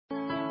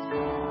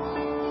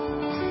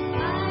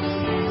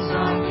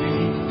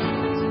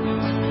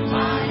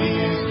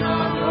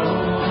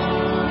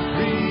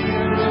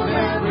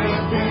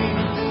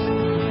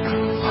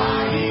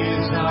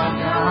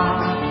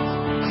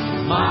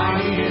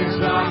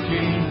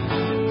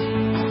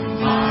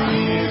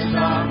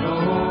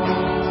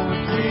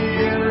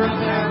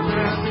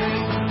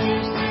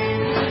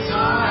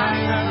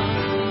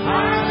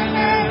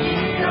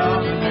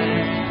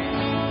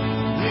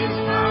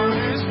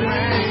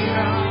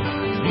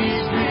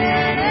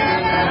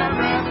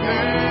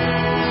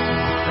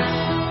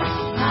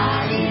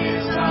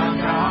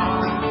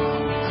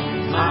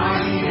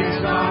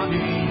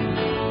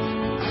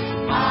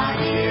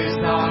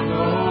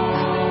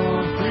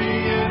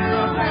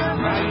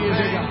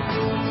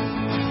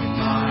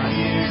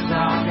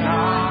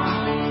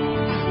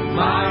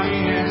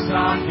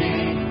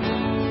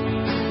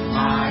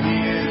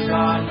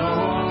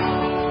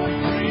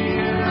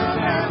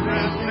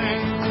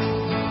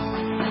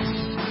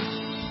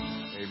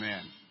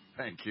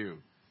Thank you.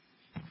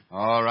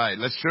 All right,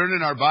 let's turn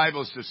in our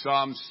Bibles to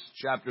Psalms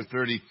chapter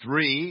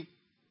 33.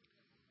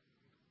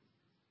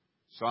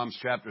 Psalms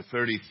chapter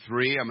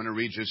 33. I'm going to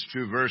read just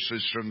two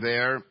verses from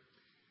there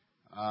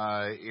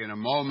in a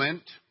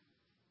moment.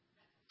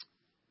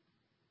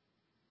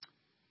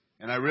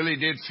 And I really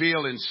did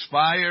feel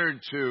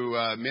inspired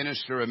to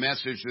minister a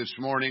message this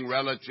morning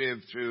relative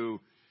to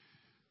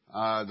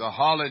the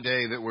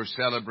holiday that we're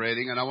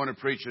celebrating. And I want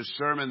to preach a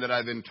sermon that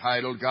I've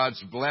entitled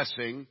God's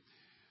Blessing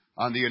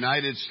on the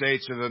United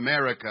States of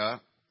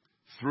America,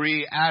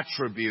 3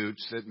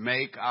 Attributes that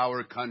Make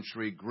Our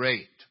Country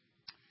Great.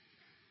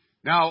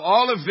 Now,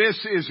 all of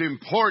this is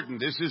important.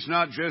 This is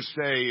not just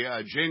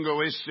a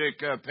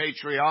jingoistic,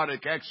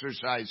 patriotic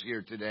exercise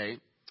here today.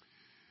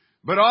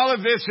 But all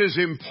of this is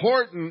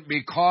important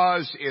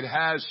because it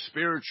has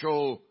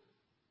spiritual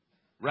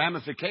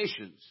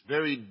ramifications,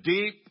 very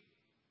deep,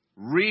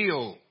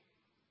 real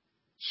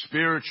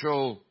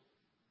spiritual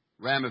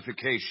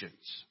ramifications.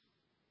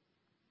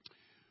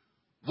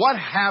 What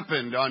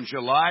happened on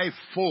July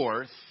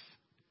 4th,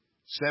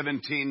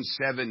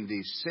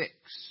 1776?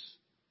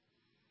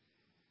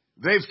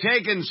 They've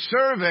taken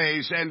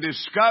surveys and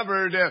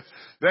discovered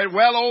that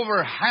well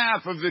over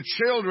half of the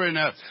children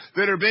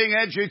that are being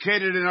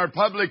educated in our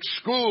public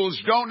schools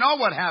don't know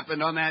what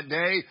happened on that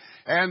day,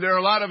 and there are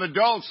a lot of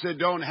adults that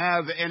don't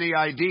have any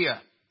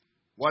idea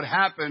what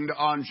happened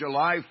on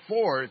July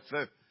 4th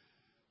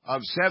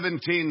of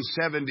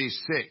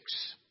 1776.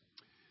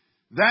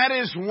 That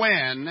is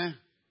when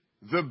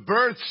the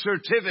birth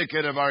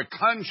certificate of our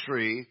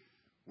country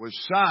was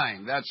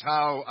signed. That's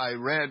how I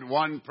read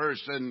one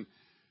person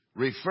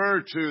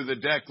refer to the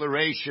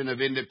Declaration of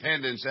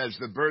Independence as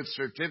the birth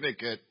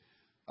certificate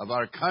of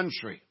our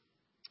country.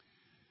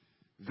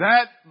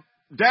 That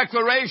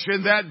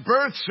declaration, that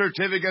birth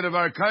certificate of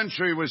our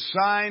country was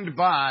signed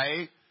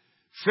by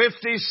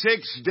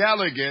 56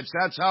 delegates.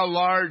 That's how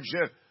large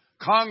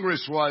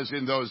Congress was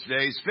in those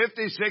days.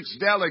 56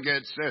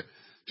 delegates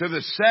to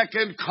the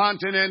Second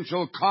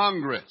Continental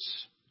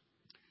Congress.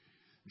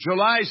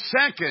 July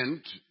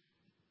 2nd,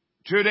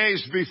 2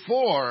 days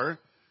before,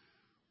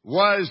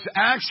 was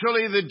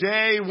actually the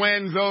day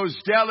when those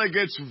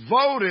delegates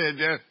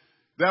voted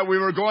that we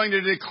were going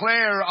to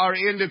declare our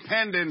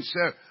independence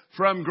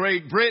from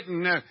Great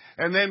Britain.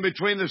 And then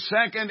between the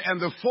 2nd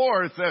and the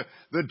 4th,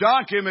 the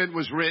document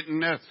was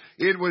written.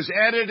 It was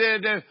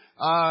edited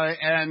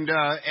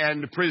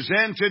and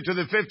presented to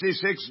the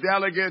 56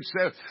 delegates.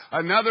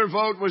 Another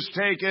vote was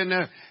taken,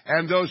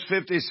 and those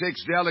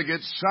 56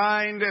 delegates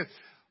signed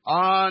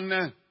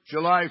on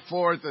July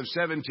 4th of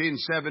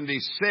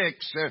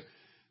 1776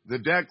 the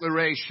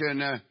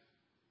Declaration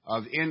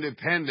of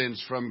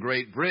Independence from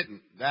Great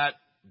Britain. That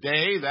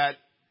day, that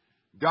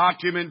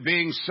document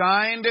being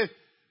signed,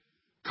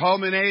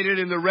 culminated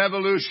in the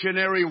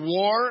Revolutionary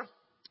War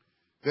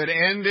that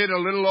ended a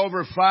little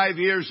over 5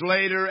 years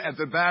later at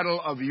the Battle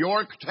of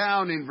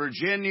Yorktown in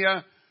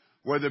Virginia,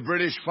 where the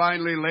British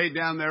finally laid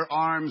down their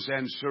arms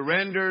and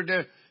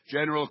surrendered.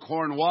 General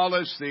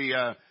Cornwallis,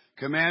 the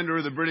commander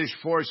of the British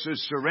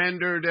forces,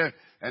 surrendered,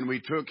 and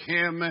we took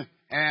him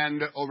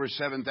and over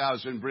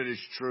 7,000 British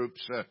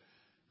troops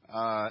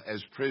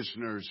as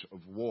prisoners of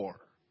war.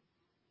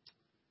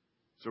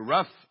 It's a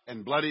rough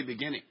and bloody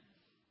beginning.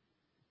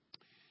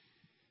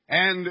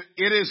 And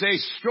it is a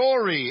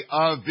story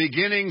of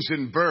beginnings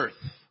and birth.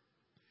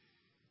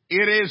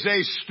 It is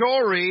a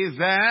story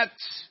that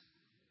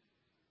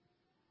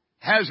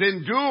has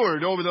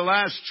endured over the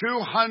last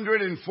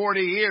 240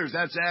 years.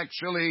 That's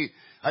actually,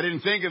 I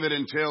didn't think of it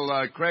until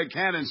Craig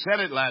Cannon said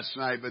it last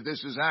night, but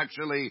this is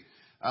actually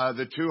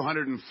the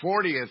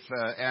 240th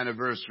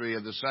anniversary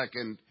of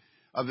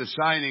the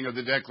signing of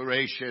the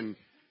Declaration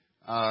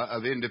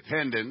of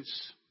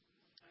Independence.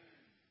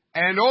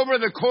 And over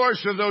the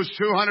course of those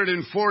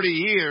 240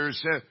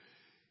 years,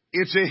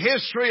 it's a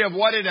history of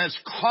what it has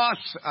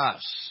cost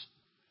us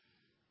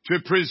to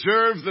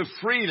preserve the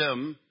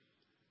freedom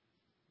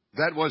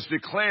that was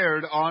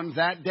declared on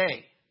that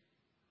day.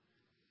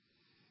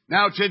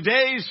 Now,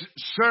 today's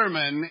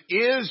sermon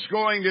is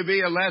going to be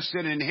a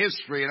lesson in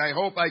history, and I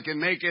hope I can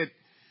make it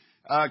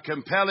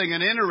compelling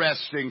and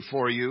interesting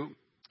for you.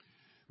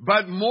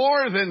 But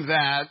more than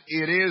that,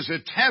 it is a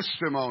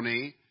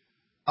testimony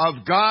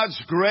of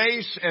God's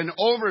grace and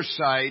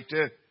oversight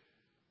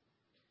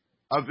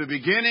of the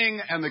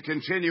beginning and the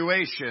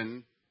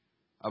continuation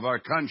of our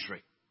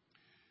country.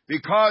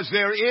 Because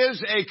there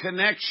is a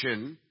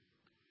connection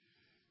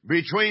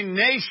between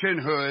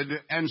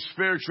nationhood and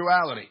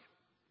spirituality.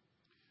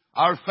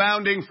 Our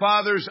founding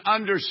fathers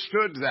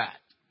understood that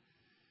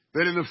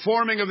in the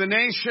forming of the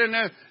nation,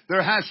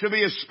 there has to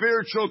be a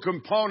spiritual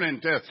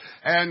component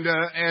and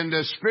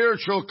a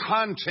spiritual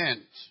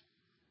content.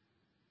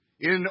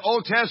 In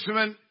Old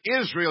Testament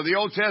Israel, the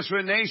Old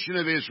Testament nation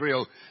of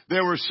Israel,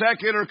 there were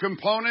secular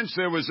components.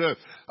 There was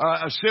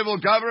a civil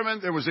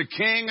government. There was a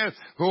king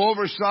who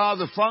oversaw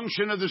the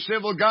function of the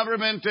civil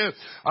government.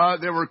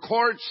 There were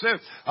courts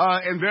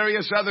and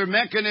various other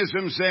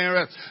mechanisms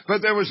there.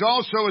 But there was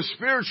also a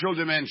spiritual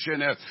dimension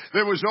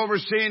that was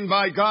overseen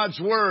by God's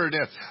Word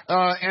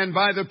and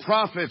by the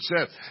prophets.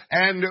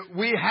 And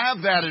we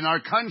have that in our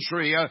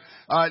country.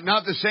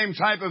 Not the same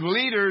type of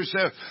leaders,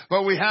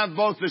 but we have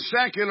both the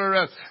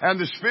secular and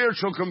the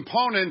spiritual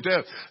component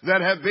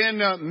that have been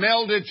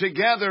melded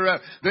together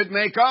that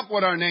make up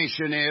what our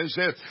nation is.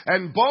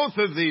 And both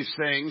of these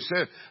things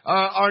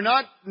are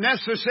not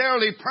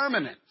necessarily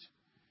permanent.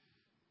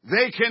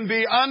 They can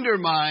be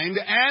undermined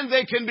and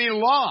they can be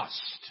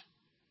lost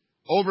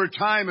over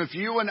time if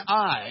you and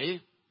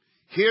I,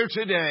 here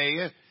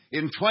today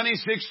in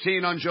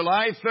 2016 on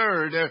July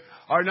 3rd,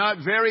 are not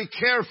very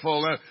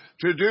careful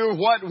to do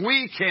what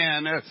we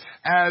can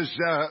as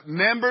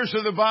members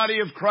of the body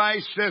of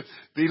Christ,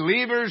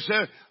 believers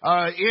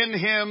in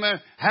Him,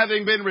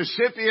 having been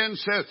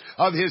recipients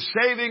of His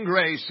saving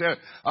grace.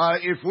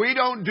 If we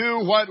don't do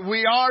what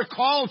we are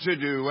called to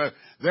do,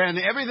 then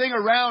everything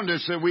around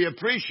us that we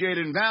appreciate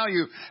and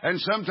value and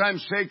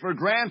sometimes take for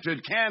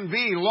granted can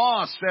be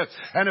lost.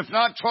 And if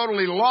not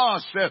totally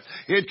lost,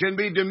 it can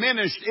be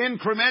diminished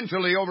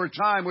incrementally over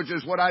time, which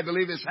is what I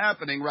believe is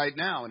happening right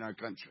now in our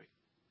country.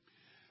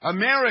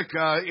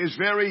 America is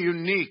very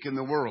unique in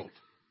the world.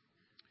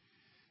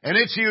 And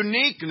its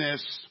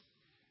uniqueness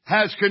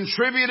has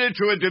contributed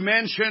to a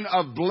dimension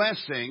of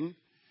blessing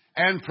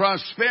and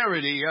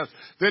prosperity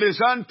that is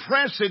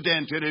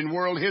unprecedented in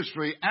world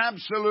history.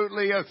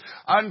 Absolutely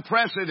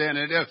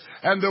unprecedented.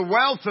 And the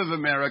wealth of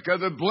America,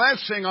 the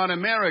blessing on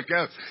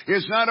America,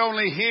 is not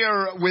only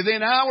here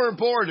within our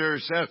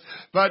borders,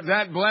 but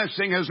that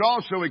blessing has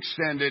also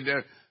extended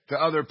to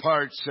other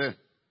parts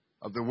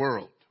of the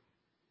world.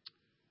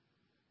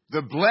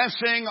 The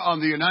blessing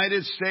on the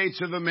United States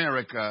of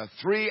America,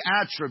 three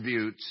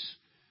attributes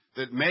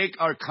that make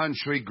our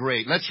country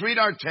great. Let's read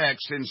our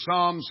text in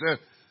Psalms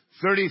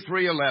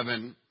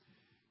 33:11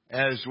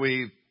 as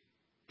we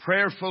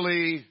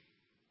prayerfully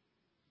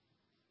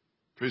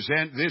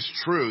present this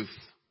truth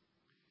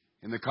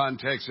in the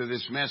context of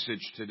this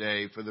message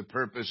today for the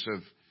purpose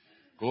of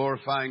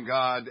glorifying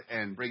God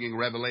and bringing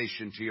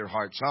revelation to your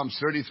heart. Psalms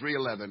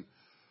 33:11.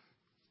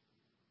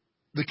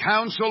 The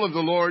counsel of the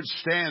Lord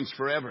stands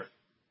forever,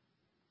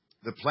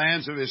 the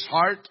plans of His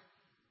heart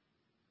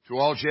to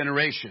all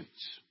generations.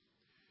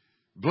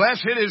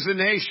 Blessed is the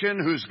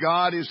nation whose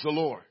God is the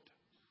Lord,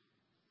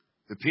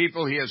 the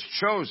people He has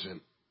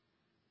chosen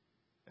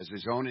as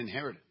His own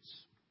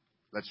inheritance.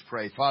 Let's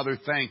pray. Father,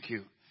 thank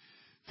you.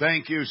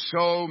 Thank you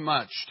so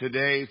much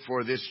today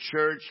for this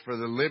church, for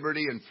the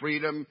liberty and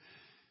freedom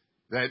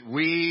that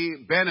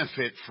we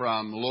benefit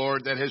from,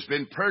 Lord, that has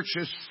been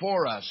purchased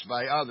for us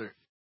by others.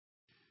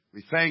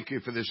 We thank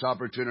you for this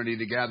opportunity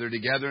to gather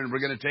together, and we're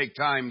going to take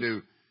time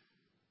to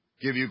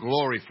give you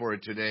glory for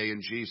it today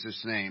in Jesus'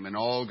 name. And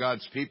all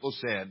God's people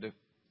said,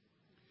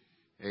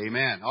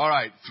 amen. All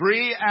right,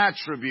 three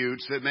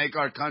attributes that make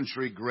our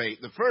country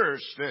great. The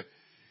first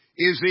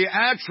is the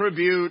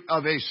attribute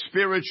of a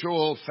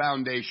spiritual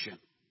foundation.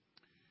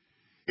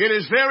 It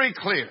is very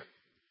clear.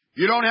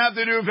 You don't have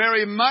to do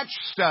very much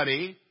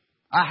study.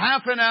 A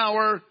half an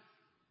hour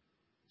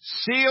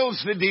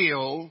seals the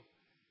deal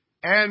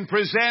and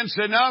presents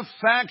enough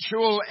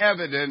factual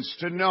evidence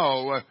to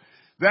know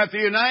that the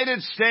United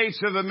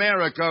States of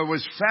America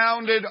was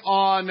founded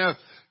on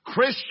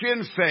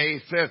Christian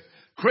faith,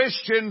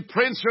 Christian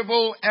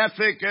principle,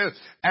 ethic,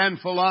 and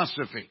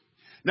philosophy.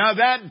 Now,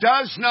 that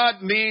does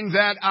not mean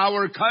that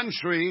our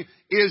country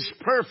is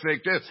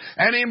perfect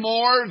any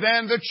more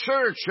than the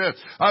church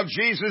of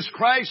Jesus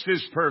Christ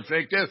is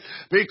perfect,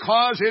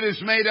 because it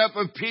is made up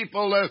of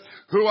people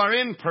who are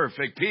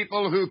imperfect,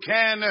 people who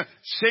can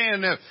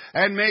sin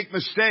and make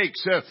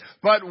mistakes.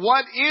 But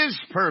what is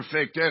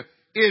perfect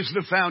is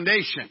the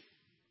foundation.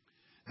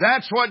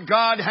 That's what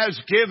God has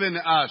given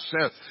us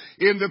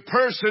in the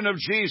person of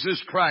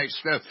Jesus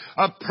Christ.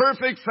 A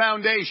perfect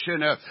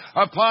foundation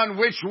upon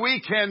which we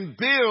can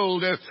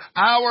build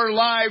our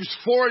lives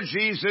for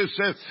Jesus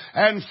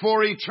and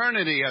for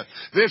eternity.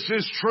 This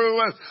is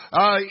true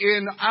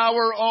in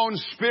our own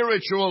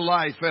spiritual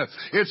life.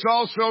 It's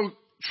also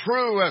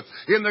true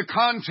in the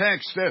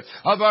context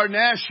of our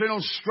national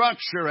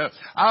structure.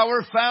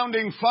 Our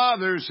founding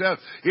fathers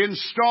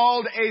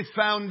installed a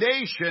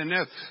foundation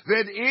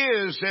that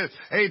is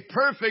a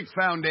perfect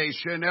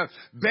foundation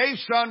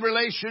based on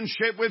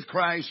relationship with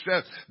Christ,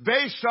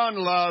 based on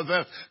love,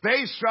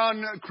 based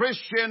on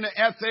Christian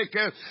ethic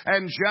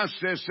and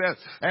justice.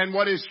 And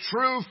what is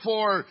true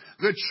for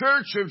the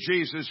Church of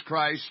Jesus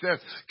Christ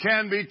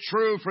can be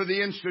true for the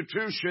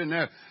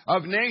institution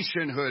of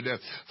nationhood.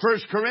 1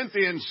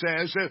 Corinthians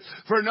says,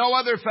 for no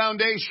other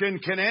foundation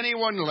can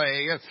anyone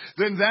lay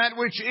than that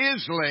which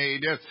is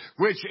laid,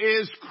 which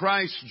is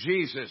Christ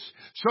Jesus.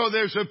 So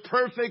there's a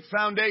perfect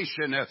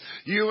foundation.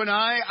 You and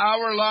I,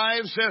 our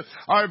lives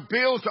are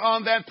built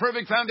on that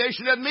perfect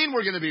foundation. Doesn't mean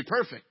we're going to be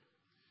perfect.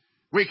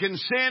 We can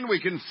sin, we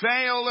can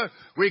fail,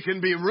 we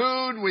can be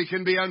rude, we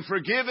can be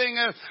unforgiving,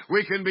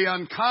 we can be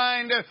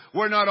unkind,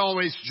 we're not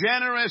always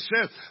generous,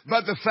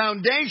 but the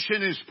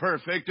foundation is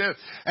perfect,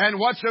 and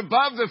what's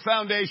above the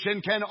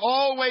foundation can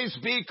always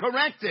be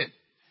corrected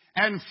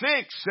and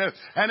fixed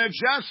and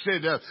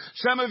adjusted.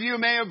 Some of you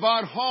may have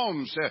bought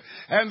homes,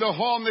 and the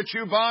home that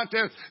you bought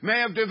may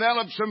have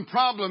developed some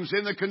problems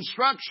in the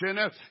construction,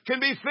 can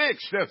be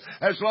fixed.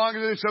 As long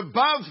as it's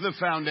above the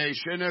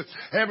foundation,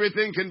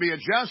 everything can be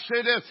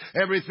adjusted,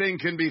 everything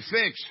can be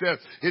fixed.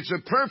 It's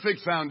a perfect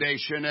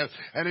foundation,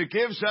 and it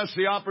gives us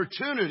the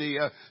opportunity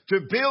to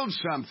build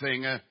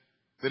something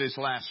that is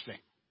lasting.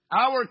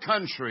 Our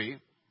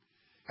country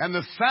and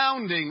the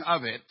founding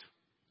of it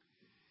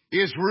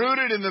is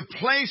rooted in the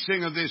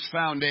placing of this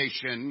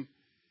foundation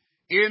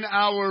in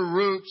our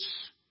roots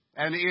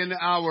and in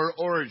our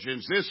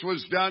origins. This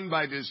was done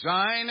by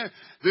design.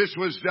 This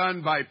was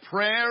done by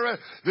prayer.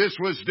 This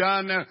was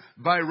done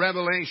by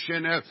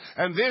revelation.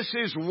 And this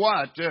is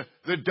what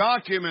the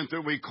document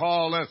that we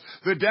call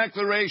the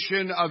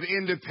Declaration of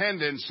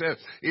Independence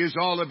is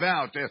all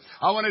about.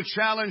 I want to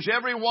challenge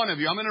every one of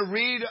you. I'm going to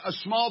read a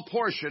small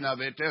portion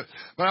of it,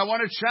 but I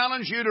want to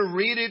challenge you to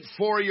read it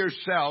for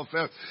yourself.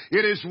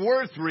 It is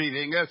worth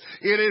reading.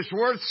 It is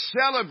worth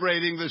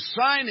celebrating the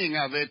signing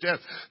of it,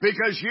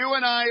 because you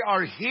and I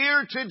are here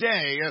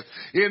today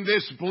in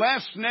this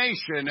blessed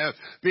nation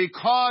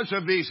because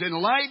of these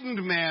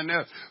enlightened men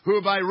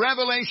who by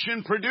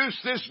revelation produced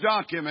this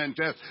document,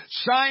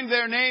 signed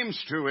their names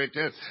to it,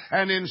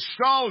 and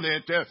installed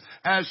it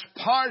as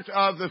part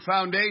of the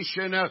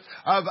foundation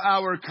of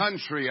our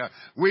country.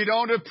 We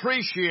don't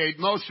appreciate,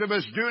 most of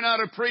us do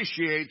not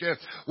appreciate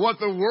what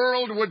the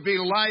world would be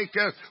like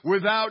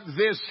without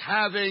this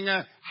having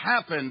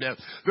happened.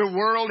 The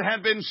world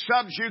had been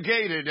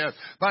subjugated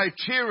by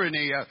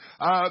tyranny,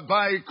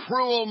 by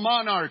cruel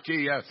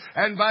monarchy,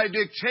 and by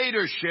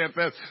dictatorship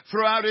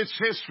throughout its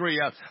history.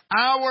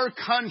 Our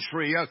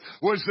country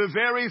was the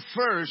very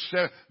first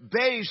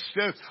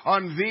based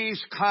on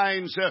these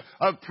kinds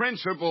of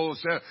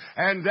principles,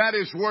 and that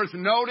is worth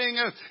noting,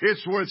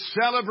 it's worth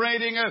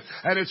celebrating,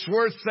 and it's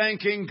worth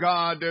thanking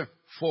God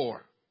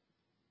for.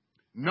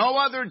 No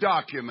other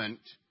document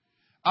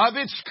of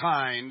its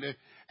kind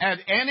at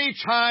any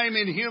time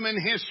in human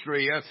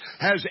history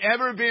has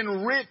ever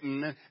been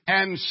written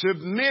and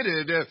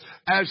submitted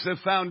as the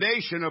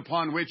foundation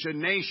upon which a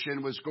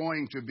nation was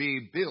going to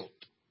be built.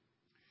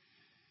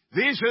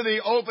 These are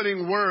the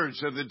opening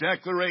words of the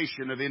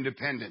Declaration of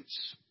Independence.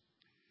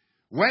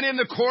 When in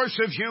the course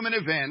of human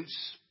events,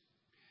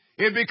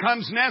 it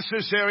becomes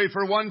necessary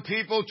for one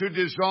people to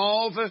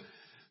dissolve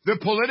the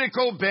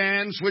political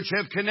bands which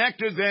have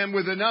connected them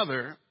with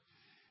another,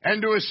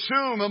 and to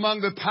assume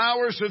among the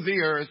powers of the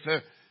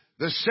earth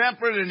the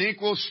separate and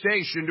equal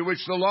station to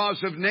which the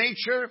laws of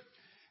nature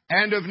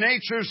and of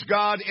nature's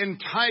God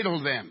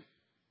entitle them.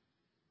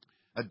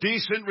 A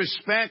decent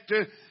respect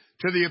to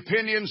the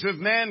opinions of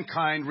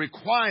mankind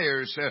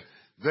requires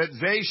that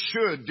they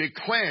should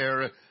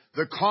declare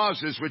the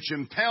causes which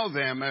impel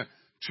them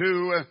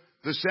to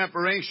the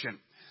separation.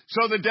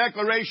 So the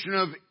Declaration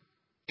of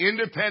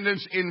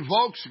Independence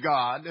invokes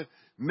God.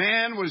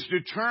 Man was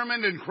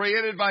determined and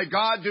created by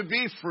God to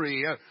be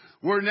free.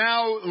 We're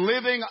now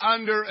living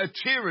under a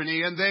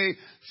tyranny, and they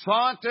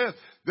thought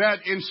that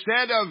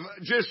instead of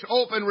just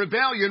open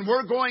rebellion,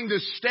 we're going to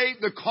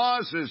state the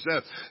causes,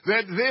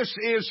 that this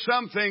is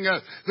something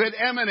that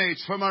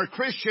emanates from our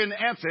Christian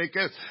ethic.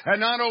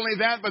 And not only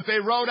that, but they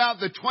wrote out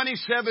the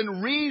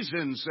 27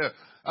 reasons.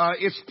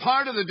 It's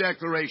part of the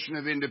Declaration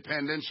of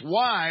Independence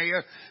why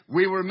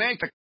we were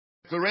making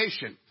a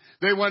declaration.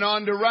 They went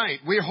on to write,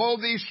 we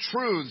hold these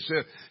truths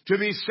to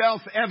be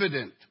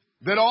self-evident,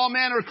 that all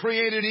men are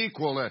created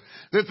equal,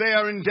 that they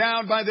are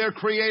endowed by their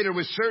Creator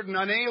with certain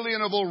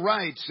unalienable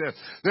rights,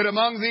 that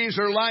among these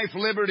are life,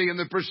 liberty, and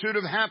the pursuit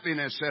of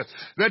happiness,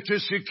 that to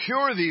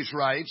secure these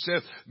rights,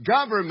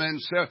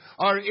 governments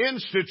are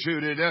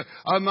instituted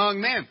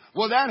among men.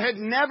 Well, that had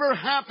never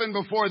happened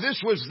before.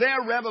 This was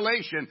their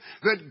revelation,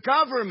 that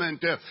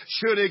government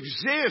should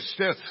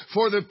exist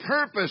for the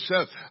purpose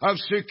of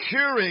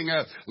securing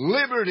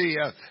liberty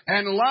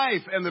and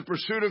life and the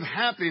pursuit of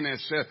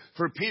happiness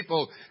for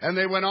people. And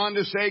they went on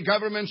to say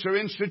governments are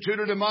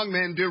instituted among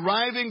men,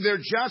 deriving their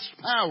just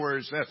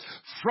powers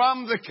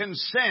from the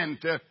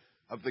consent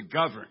of the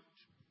governed.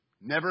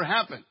 Never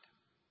happened.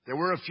 There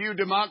were a few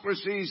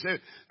democracies,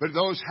 but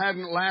those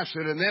hadn't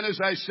lasted. And then,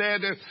 as I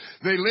said,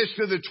 they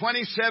listed the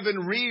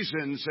 27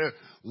 reasons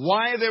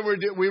why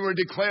we were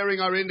declaring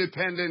our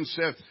independence,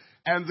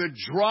 and the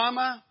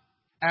drama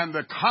and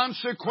the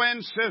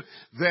consequence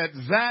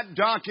that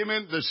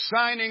document, the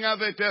signing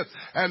of it,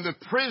 and the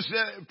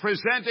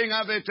presenting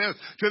of it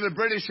to the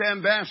British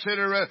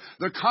ambassador,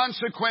 the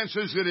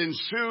consequences that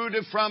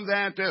ensued from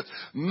that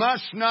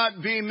must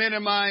not be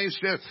minimized.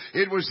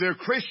 It was their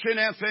Christian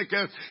ethic,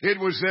 it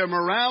was their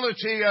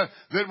morality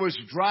that was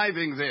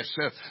driving this.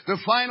 The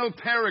final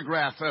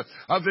paragraph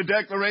of the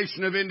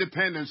Declaration of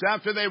Independence,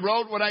 after they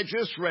wrote what I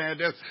just read,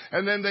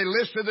 and then they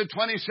listed the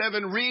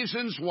 27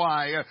 reasons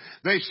why,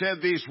 they said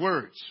these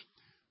words.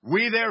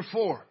 We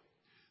therefore,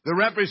 the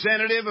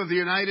representative of the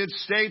United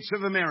States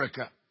of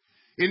America,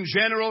 in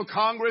General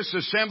Congress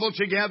assembled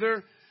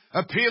together,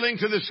 appealing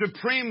to the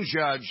Supreme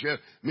Judge,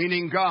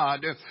 meaning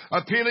God,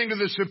 appealing to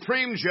the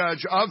Supreme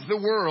Judge of the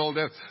world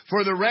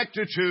for the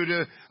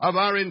rectitude of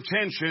our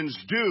intentions,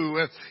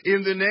 do,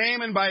 in the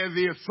name and by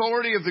the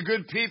authority of the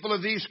good people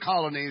of these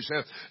colonies,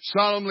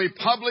 solemnly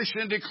publish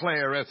and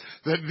declare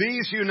that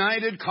these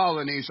united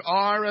colonies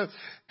are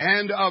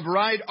and of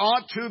right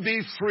ought to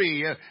be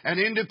free and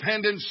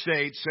independent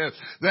states,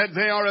 that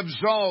they are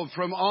absolved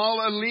from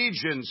all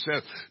allegiance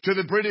to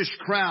the British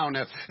Crown,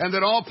 and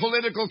that all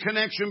political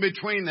connection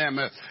between them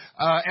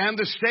and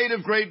the state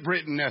of Great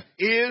Britain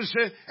is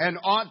and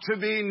ought to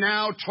be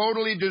now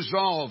totally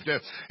dissolved,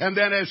 and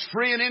that as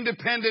free and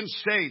independent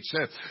states,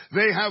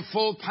 they have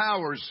full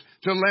powers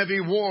to levy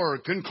war,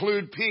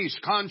 conclude peace,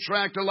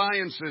 contract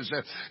alliances,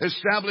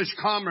 establish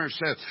commerce,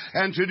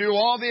 and to do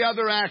all the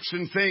other acts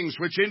and things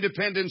which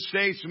independent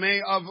states may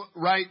of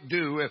right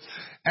do.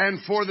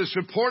 And for the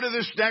support of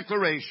this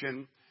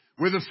declaration,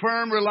 with a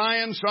firm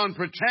reliance on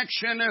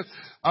protection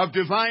of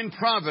divine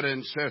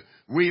providence,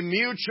 we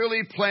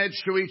mutually pledge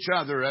to each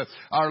other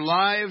our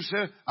lives,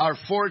 our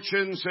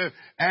fortunes,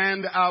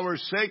 and our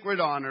sacred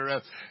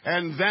honor.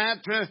 And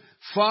that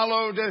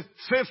followed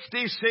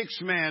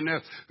 56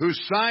 men who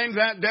signed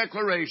that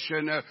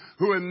declaration,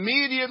 who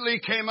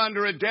immediately came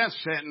under a death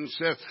sentence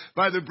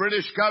by the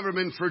British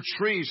government for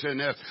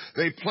treason.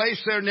 They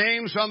placed their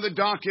names on the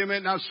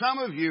document. Now, some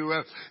of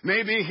you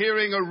may be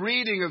hearing a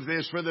reading of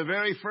this for the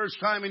very first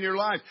time in your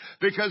life,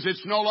 because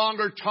it's no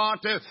longer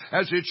taught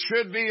as it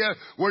should be.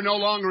 We're no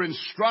longer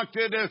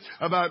instructed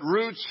about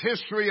roots,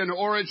 history, and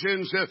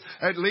origins,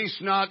 at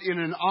least not in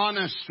an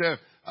honest,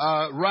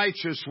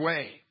 righteous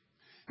way.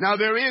 Now,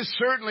 there is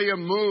certainly a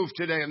move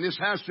today, and this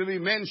has to be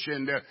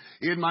mentioned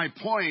in my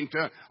point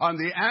on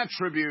the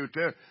attribute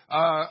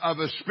of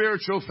a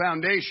spiritual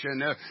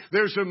foundation.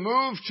 There's a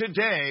move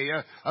today,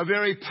 a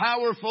very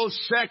powerful,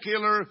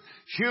 secular,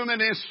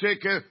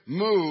 humanistic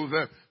move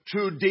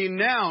to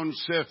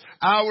denounce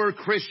our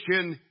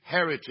Christian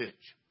heritage.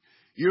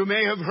 You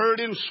may have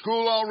heard in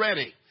school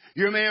already.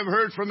 You may have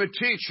heard from a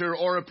teacher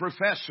or a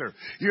professor.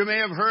 You may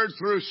have heard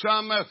through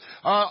some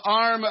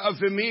arm of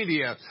the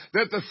media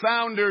that the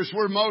founders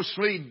were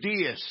mostly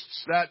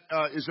deists. That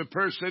is a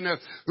person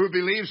who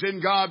believes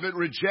in God but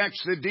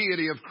rejects the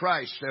deity of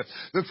Christ.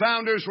 The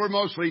founders were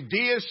mostly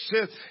deists,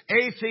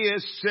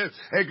 atheists,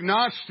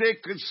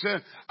 agnostics,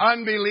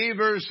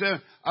 unbelievers,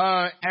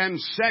 and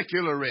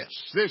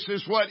secularists. This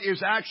is what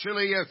is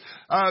actually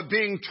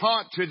being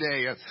taught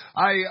today.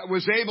 I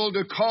was able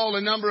to call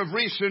a number of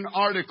recent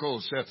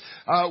articles.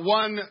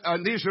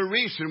 These are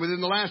recent,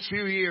 within the last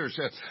few years.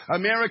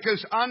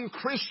 America's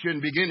Unchristian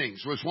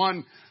Beginnings was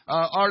one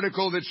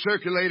article that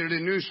circulated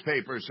in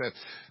newspapers.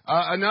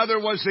 Another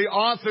was the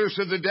authors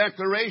of the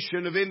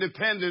Declaration of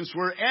Independence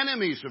were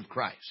enemies of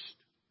Christ.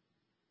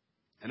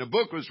 And a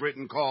book was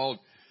written called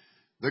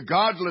The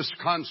Godless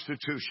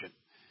Constitution.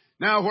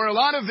 Now, where a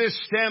lot of this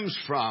stems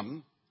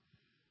from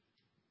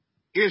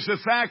is the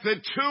fact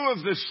that two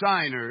of the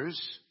signers,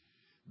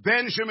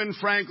 Benjamin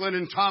Franklin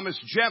and Thomas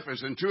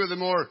Jefferson, two of the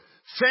more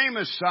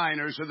famous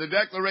signers of the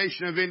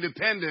Declaration of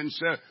Independence,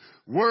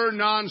 were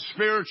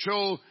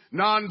non-spiritual,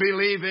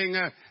 non-believing,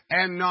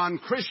 and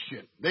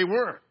non-Christian. They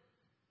were.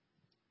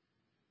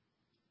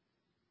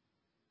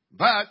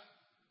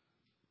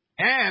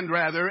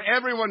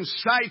 Everyone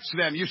cites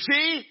them. You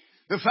see?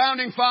 The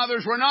founding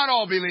fathers were not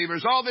all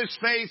believers. All this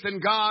faith in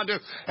God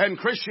and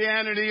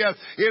Christianity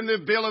in the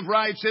Bill of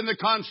Rights, in the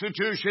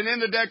Constitution, in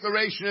the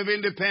Declaration of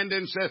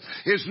Independence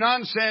is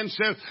nonsense,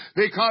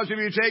 because if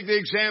you take the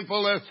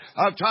example of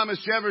Thomas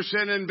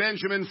Jefferson and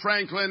Benjamin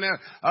Franklin,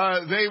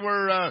 they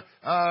were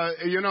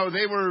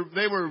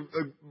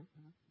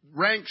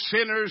rank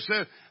sinners,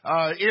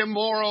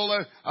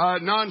 immoral,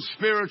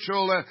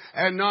 non-spiritual,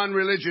 and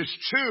non-religious.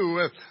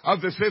 Two of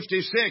the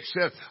 56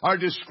 are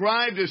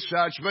described as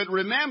such. But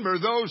remember,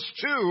 those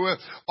two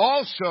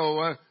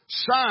also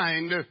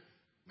signed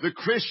the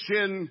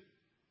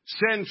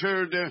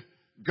Christian-centered,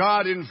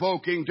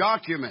 God-invoking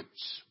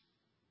documents.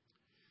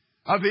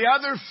 Of the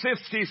other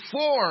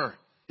 54,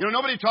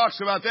 nobody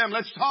talks about them.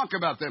 Let's talk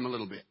about them a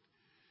little bit.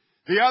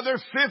 The other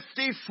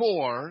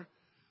 54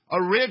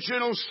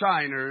 original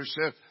signers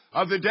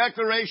of the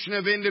Declaration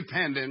of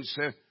Independence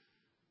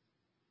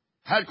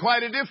had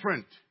quite a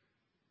different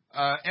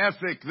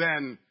ethic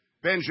than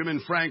Benjamin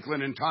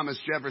Franklin and Thomas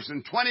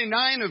Jefferson.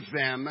 29 of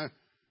them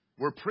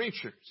were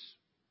preachers.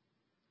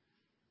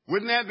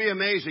 Wouldn't that be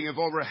amazing if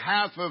over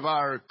half of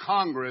our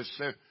Congress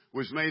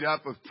was made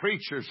up of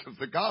preachers of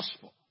the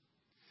gospel?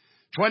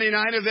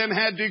 29 of them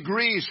had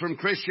degrees from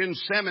Christian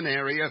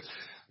seminary.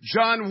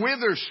 John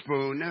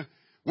Witherspoon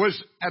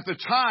was, at the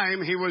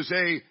time, he was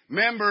a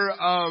member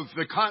of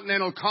the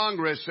Continental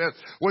Congress,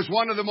 was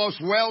one of the most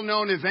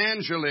well-known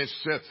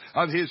evangelists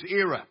of his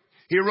era.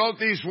 He wrote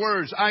these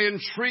words, "I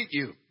entreat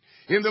you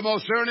in the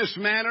most earnest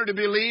manner to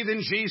believe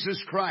in Jesus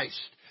Christ,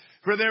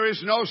 for there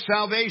is no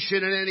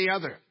salvation in any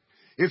other.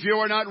 if you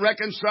are not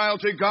reconciled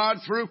to God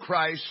through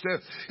Christ,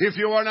 if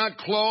you are not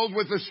clothed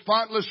with the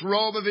spotless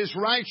robe of His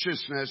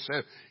righteousness,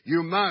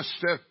 you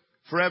must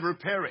forever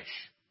perish.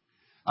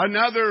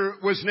 Another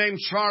was named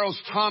Charles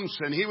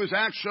Thompson. He was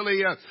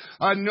actually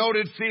a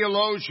noted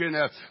theologian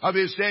of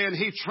his day, and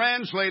he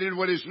translated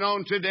what is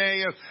known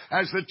today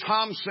as the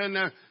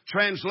Thompson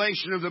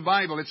translation of the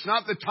Bible. It's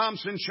not the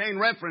Thompson Chain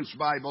Reference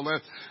Bible.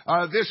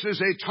 This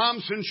is a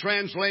Thompson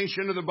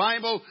translation of the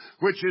Bible,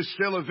 which is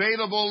still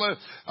available,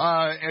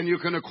 and you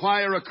can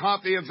acquire a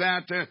copy of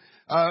that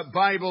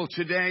Bible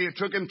today. It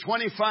took him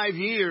 25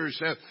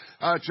 years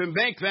to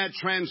make that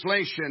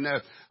translation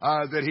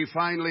that he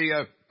finally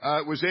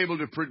was able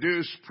to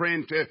produce,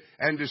 print,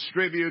 and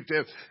distribute.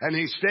 And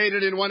he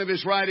stated in one of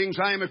his writings,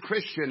 I am a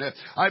Christian.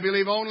 I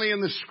believe only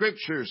in the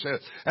Scriptures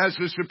as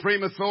the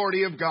supreme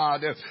authority of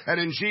God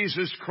and in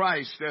Jesus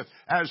Christ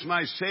as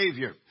my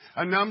Savior.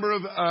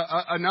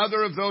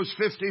 Another of those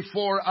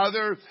 54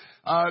 other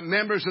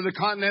members of the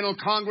Continental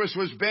Congress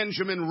was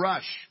Benjamin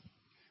Rush.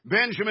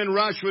 Benjamin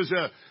Rush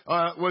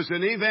was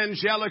an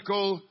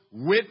evangelical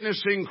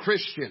witnessing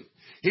Christian.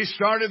 He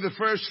started the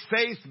first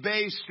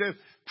faith-based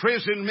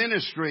prison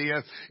ministry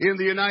in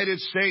the United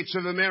States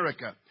of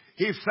America.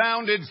 He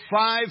founded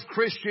 5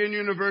 Christian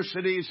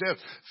universities,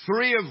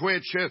 3 of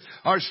which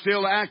are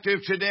still active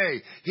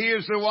today. He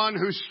is the one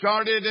who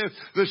started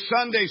the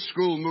Sunday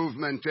school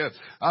movement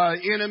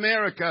in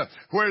America,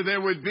 where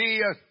there would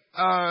be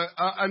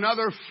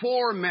another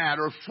format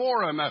or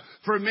forum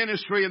for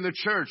ministry in the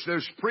church.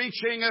 There's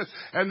preaching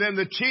and then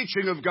the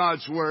teaching of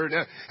God's Word.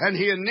 And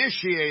he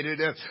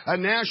initiated a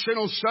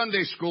national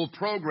Sunday school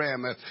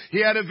program.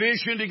 He had a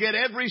vision to get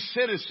every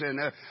citizen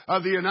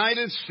of the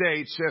United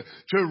States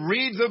to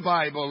read the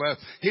Bible.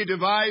 He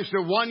devised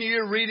a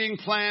 1-year reading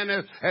plan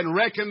and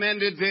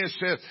recommended this.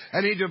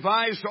 And he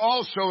devised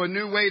also a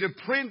new way to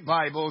print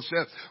Bibles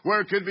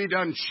where it could be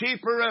done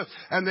cheaper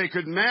and they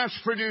could mass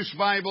produce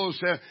Bibles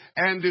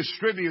and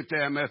distribute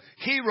them.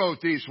 He wrote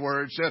these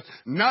words,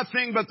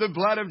 nothing but the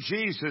blood of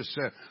Jesus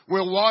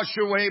will wash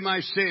away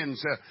my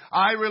sins.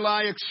 I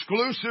rely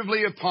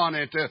exclusively upon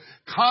it.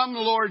 Come,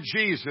 Lord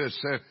Jesus,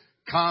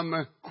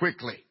 come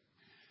quickly.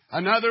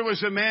 Another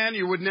was a man,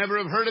 you would never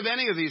have heard of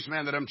any of these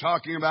men that I'm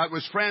talking about,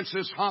 was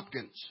Francis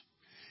Hopkins.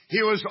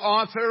 He was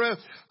author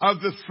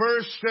of the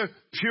first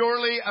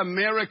purely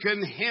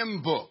American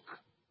hymn book.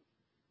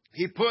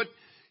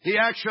 He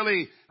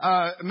actually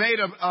made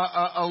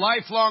a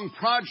lifelong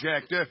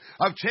project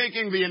of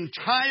taking the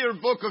entire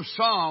book of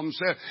Psalms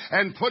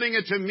and putting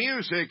it to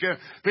music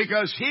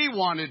because he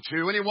wanted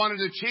to, and he wanted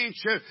to teach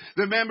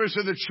the members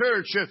of the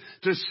church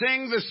to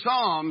sing the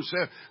Psalms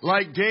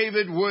like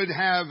David would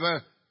have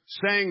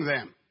sang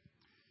them.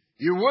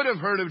 You would have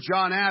heard of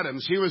John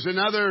Adams. He was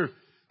another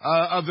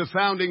of the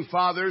founding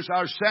fathers,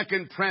 our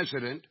second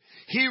president.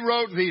 He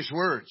wrote these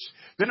words,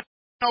 "There is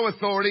no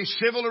authority,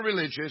 civil or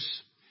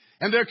religious,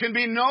 and there can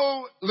be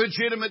no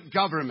legitimate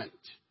government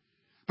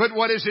but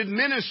what is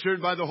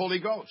administered by the Holy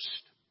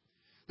Ghost.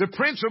 The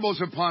principles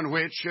upon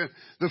which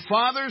the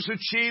fathers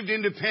achieved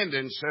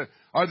independence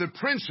are the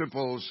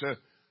principles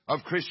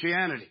of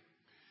Christianity."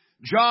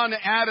 John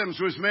Adams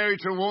was married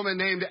to a woman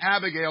named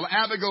Abigail.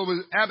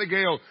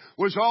 Abigail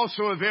was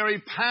also a very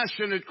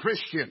passionate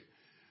Christian.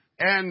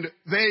 And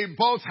they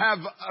both have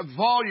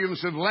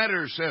volumes of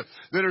letters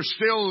that are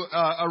still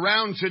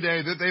around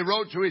today that they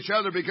wrote to each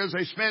other because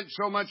they spent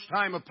so much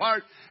time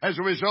apart as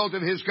a result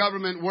of his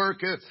government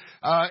work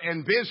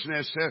and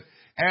business.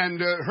 And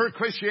her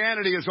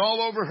Christianity is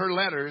all over her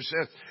letters.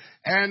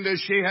 And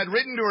she had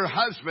written to her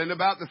husband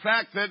about the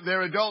fact that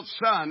their adult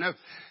son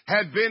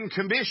had been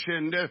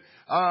commissioned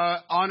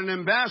on an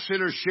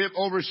ambassadorship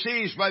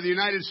overseas by the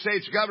United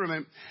States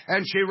government.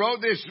 And she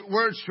wrote these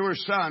words to her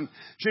son.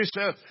 She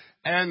said,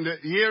 and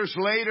years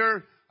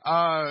later,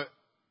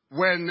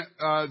 when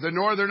the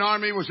Northern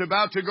Army was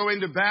about to go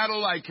into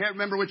battle, I can't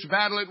remember which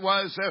battle it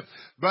was,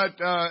 but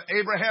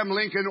Abraham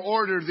Lincoln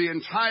ordered the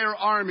entire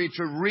army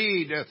to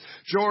read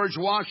George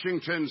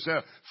Washington's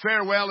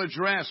farewell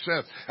address.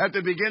 At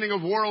the beginning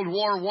of World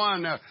War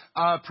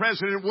I,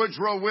 President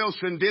Woodrow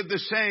Wilson did the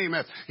same.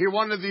 He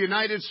wanted the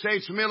United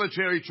States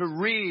military to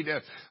read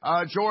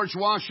George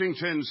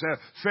Washington's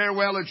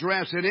farewell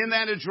address. And in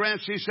that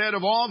address, he said,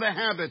 of all the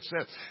habits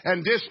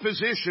and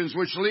dispositions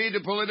which lead to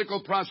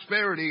political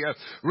prosperity,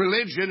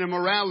 religion and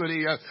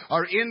morality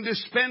are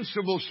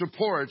indispensable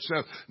supports.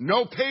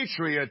 No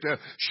patriot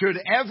should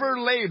ever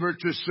labor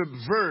to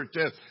subvert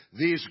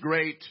these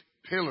great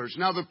pillars.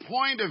 Now, the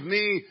point of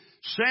me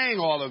saying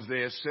all of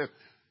this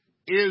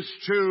is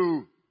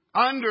to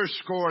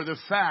underscore the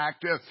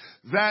fact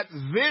that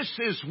this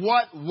is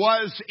what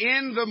was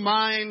in the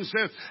minds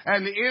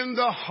and in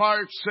the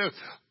hearts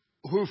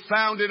who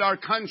founded our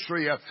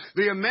country.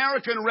 The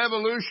American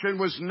Revolution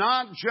was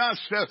not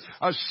just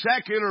a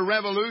secular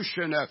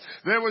revolution.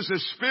 There was a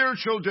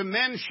spiritual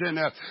dimension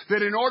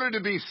that in order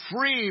to be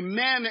free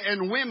men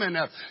and women,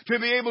 to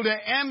be able to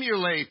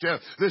emulate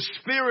the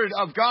Spirit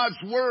of God's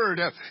Word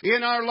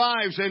in our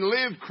lives and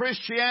live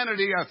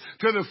Christianity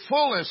to the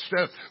fullest,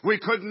 we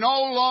could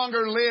no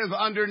longer live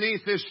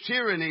underneath this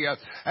tyranny.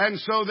 And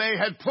so they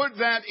had put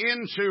that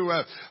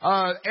into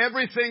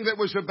everything that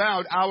was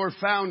about our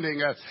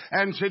founding.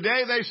 And today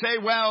they say,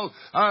 well,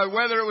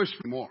 whether it was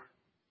more.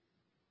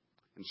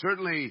 And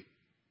certainly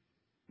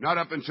not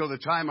up until the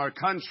time our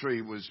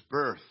country was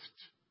birthed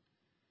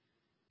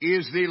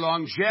is the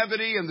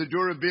longevity and the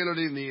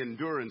durability and the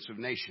endurance of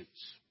nations.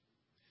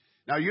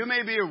 Now, you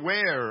may be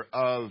aware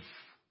of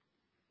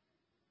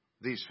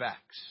these facts.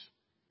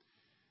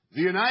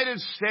 The United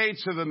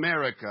States of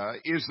America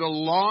is the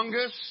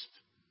longest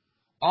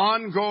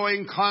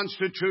ongoing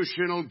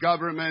constitutional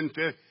government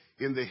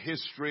in the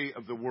history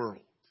of the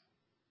world.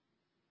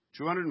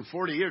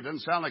 240 years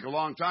doesn't sound like a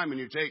long time when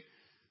you take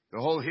the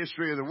whole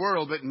history of the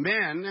world, but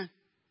men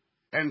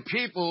and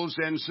peoples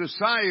and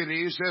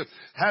societies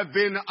have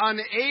been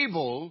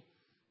unable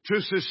to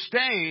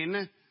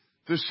sustain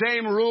the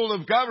same rule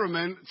of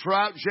government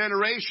throughout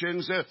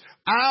generations.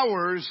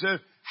 Ours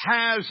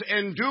has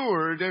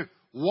endured.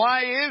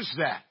 Why is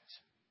that?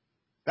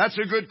 That's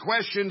a good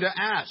question to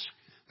ask.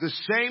 The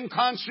same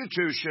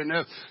constitution,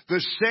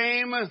 the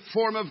same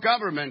form of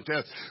government.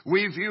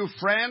 We view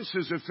France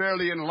as a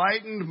fairly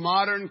enlightened,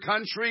 modern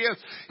country.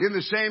 In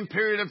the same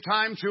period of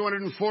time,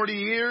 240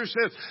 years,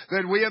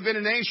 that we have been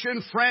a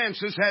nation,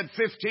 France has had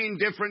 15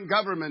 different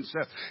governments.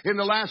 In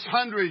the last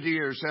 100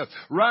 years,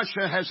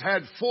 Russia has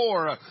had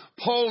 4.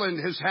 Poland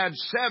has had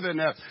 7.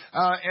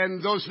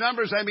 And those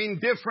numbers, I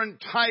mean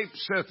different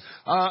types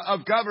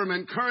of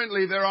government.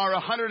 Currently, there are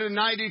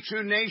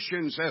 192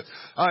 nations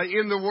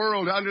in the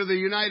world under the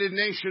United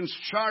Nations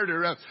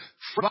Charter.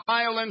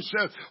 Violence,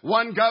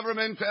 one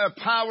government,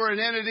 power and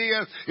entity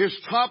is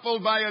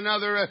toppled by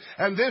another.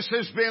 And this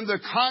has been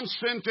the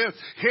constant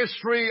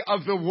history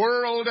of the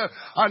world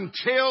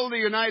until the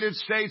United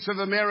States of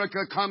America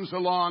comes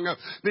along.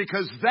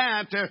 Because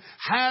that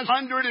has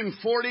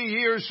 140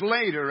 years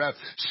later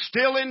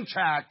still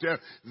intact.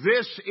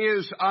 This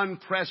is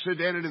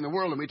unprecedented in the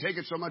world. And we take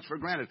it so much for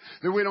granted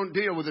that we don't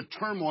deal with the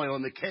turmoil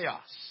and the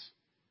chaos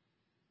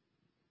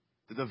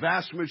that the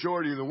vast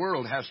majority of the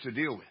world has to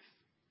deal with.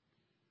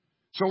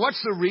 So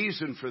what's the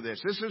reason for this?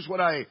 This is what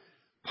I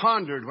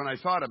pondered when I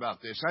thought about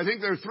this. I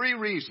think there are 3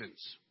 reasons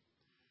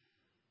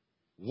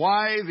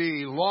why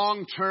the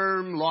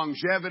long-term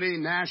longevity,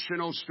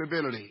 national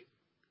stability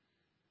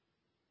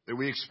that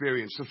we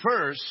experience. The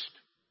first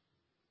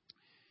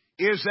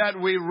is that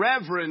we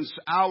reverence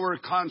our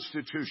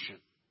Constitution.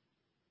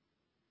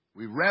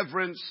 We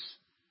reverence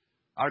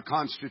our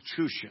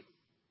Constitution.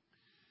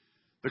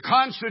 The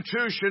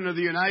Constitution of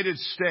the United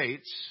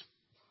States,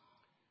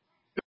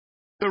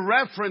 the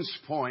reference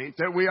point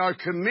that we are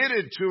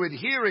committed to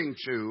adhering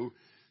to,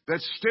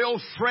 that still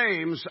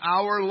frames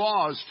our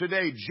laws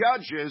today.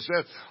 Judges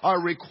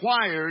are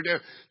required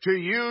to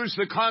use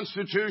the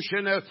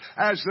Constitution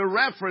as the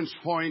reference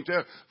point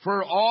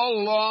for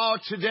all law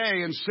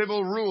today and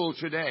civil rule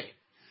today.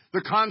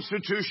 The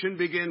Constitution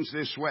begins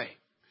this way.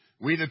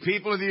 We, the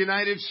people of the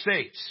United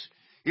States,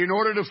 in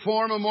order to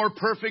form a more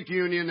perfect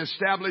union,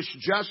 establish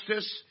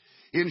justice,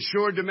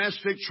 ensure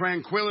domestic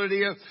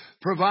tranquility,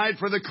 provide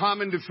for the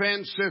common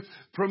defense,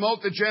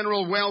 promote the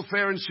general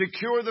welfare, and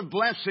secure the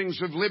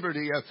blessings of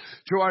liberty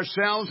to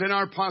ourselves and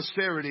our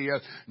posterity,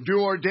 do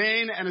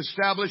ordain and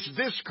establish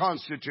this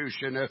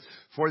Constitution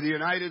for the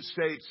United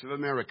States of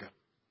America.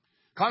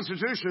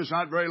 Constitution is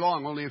not very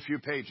long, only a few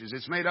pages.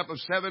 It's made up of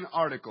 7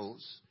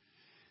 articles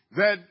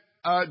that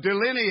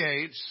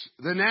delineates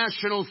the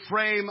national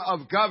frame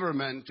of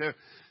government.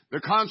 The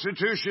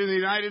Constitution of the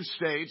United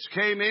States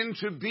came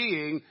into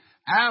being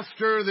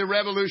after the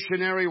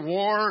Revolutionary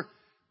War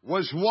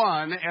was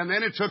won, and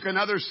then it took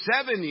another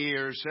 7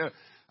 years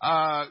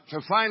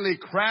to finally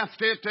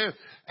craft it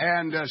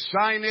and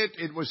sign it.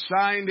 It was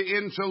signed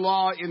into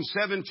law in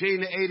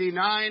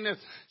 1789.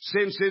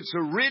 Since its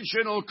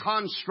original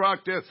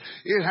construct,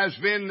 it has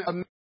been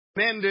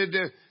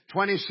amended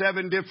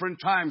 27 different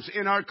times.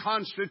 In our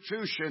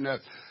Constitution,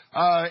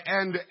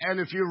 and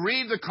if you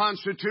read the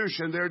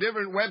Constitution, there are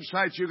different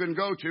websites you can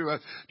go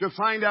to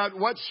find out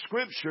what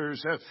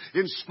scriptures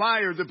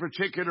inspired the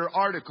particular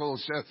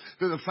articles that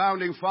the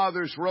Founding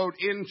Fathers wrote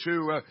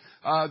into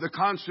the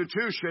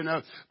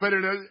Constitution. But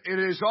it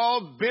is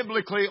all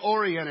biblically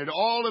oriented.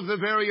 All of the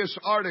various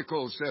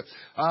articles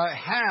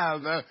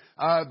have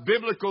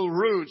biblical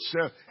roots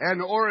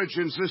and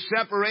origins, the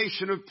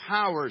separation of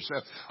powers,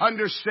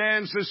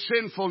 understands the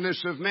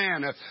sinfulness of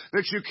man,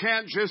 that you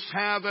can't just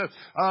have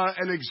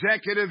an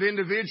executive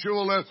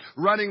individual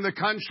running the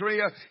country.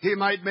 He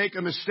might make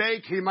a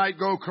mistake. He might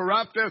go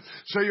corrupt.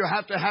 So you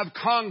have to have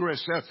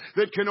Congress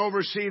that can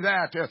oversee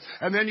that.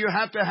 And then you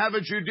have to have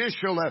a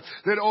judicial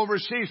that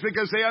oversees,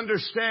 because they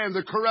understand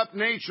the corrupt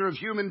nature of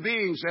human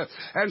beings.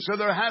 And so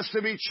there has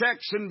to be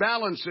checks and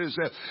balances.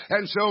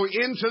 And so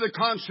into the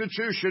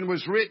Constitution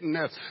was written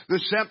the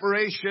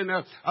separation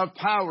of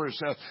powers.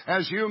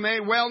 As you may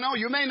well know,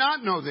 you may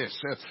not know this,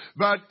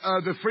 but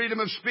the freedom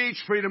of speech,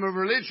 freedom of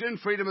religion,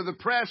 freedom of the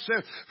press,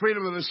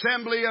 freedom of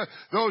assembly,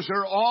 those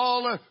are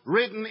all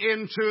written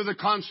into the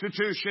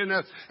Constitution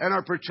and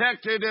are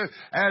protected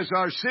as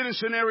our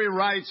citizenry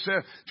rights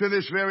to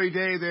this very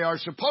day. They are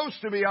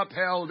supposed to be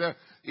upheld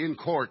in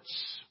courts.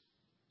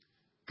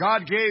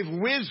 God gave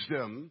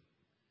wisdom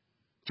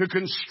to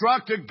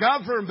construct a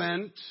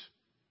government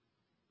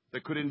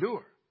that could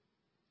endure.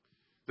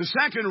 The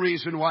second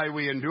reason why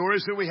we endure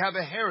is that we have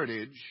a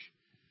heritage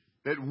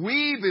that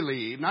we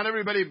believe, not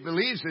everybody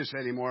believes this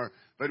anymore,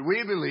 but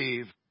we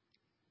believe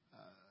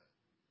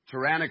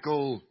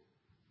tyrannical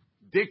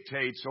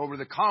dictates over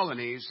the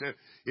colonies.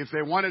 If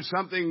they wanted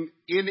something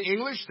in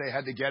English, they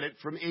had to get it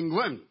from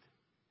England.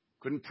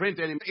 Couldn't print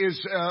any.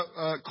 Is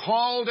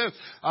called,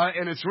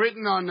 and it's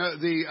written on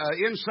the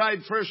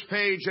inside first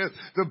page,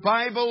 the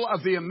Bible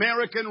of the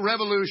American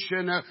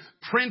Revolution,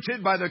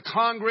 printed by the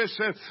Congress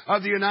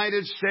of the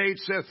United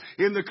States.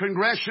 In the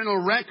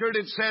Congressional Record,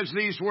 it says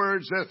these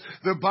words,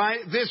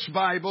 this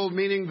Bible,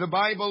 meaning the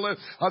Bible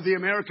of the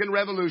American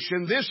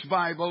Revolution, this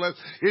Bible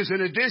is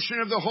an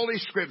edition of the Holy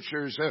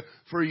Scriptures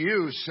for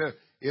use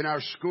in our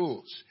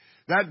schools.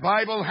 That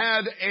Bible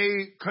had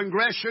a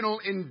congressional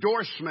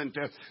endorsement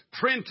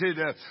printed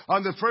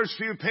on the first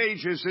few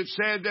pages. It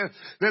said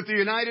that the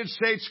United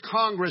States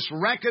Congress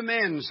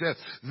recommends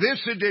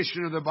this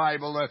edition of the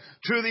Bible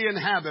to the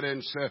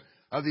inhabitants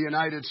of the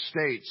United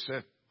States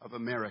of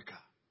America.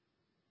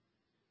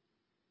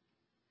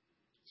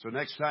 So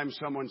next time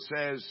someone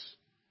says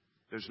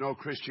there's no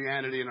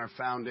Christianity in our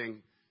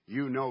founding,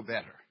 you know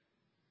better.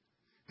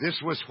 This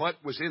was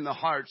what was in the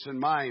hearts and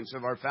minds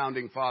of our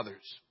founding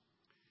fathers.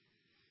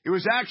 It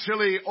was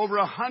actually over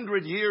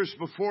 100 years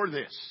before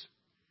this.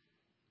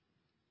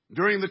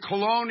 During the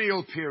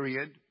colonial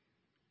period,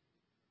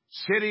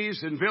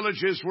 cities and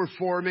villages were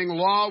forming,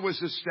 law was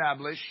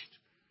established.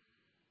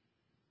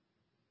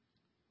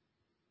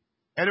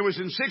 And it was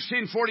in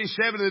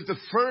 1647 that the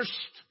first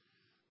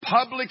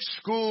public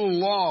school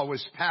law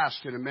was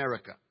passed in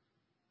America.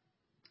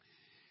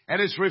 And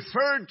it's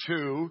referred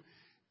to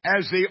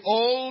as the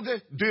Old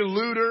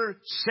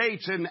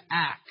Deluder-Satan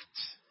Act.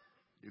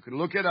 You can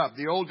look it up,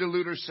 the Old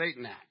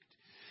Deluder-Satan Act.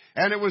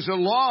 And it was a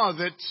law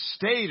that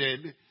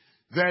stated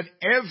that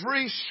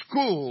every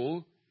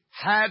school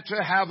had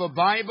to have a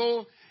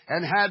Bible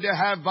and had to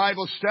have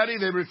Bible study.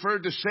 They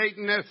referred to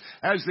Satan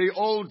as the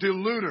old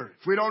deluder.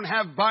 If we don't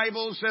have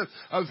Bibles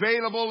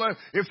available,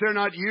 if they're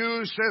not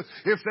used,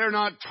 if they're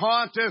not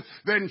taught,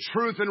 then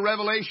truth and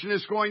revelation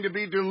is going to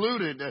be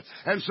diluted.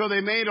 And so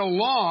they made a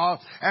law,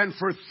 and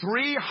for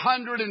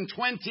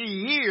 320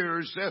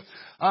 years,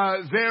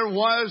 there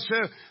was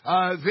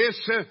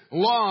this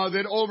law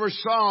that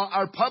oversaw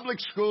our public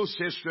school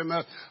system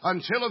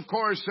until, of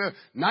course,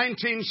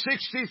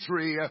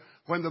 1963,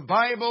 when the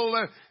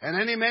Bible and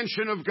any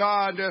mention of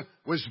God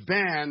was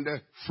banned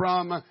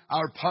from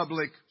our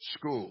public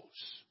schools.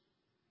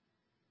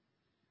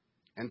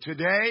 And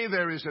today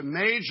there is a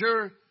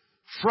major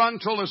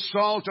frontal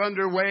assault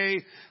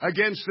underway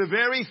against the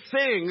very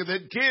thing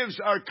that gives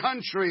our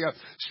country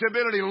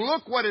stability.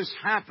 Look what has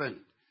happened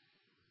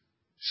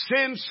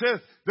since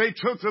they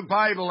took the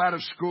Bible out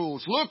of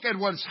schools. Look at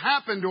what's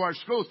happened to our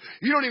schools.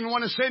 You don't even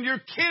want to send your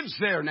kids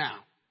there now.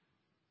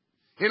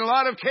 In a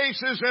lot of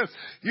cases,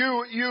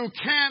 you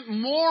can't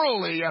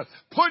morally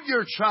put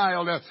your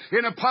child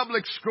in a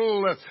public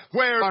school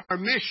where our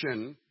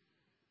mission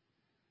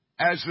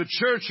as the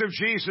Church of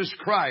Jesus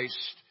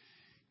Christ,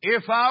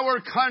 if our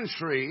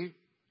country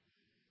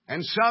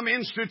and some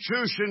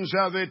institutions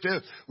of it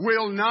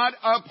will not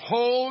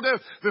uphold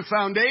the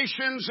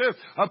foundations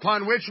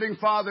upon which the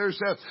fathers,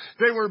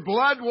 they were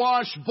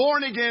blood-washed,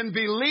 born-again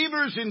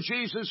believers in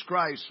Jesus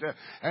Christ,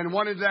 and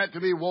wanted that to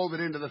be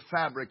woven into the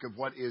fabric of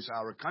what is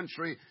our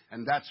country,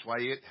 and that's why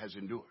it has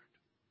endured.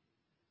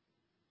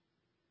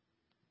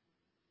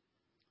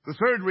 The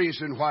third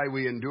reason why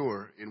we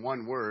endure, in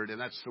one word,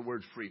 and that's the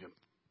word freedom.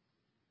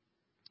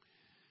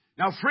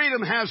 Now,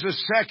 freedom has a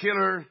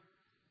secular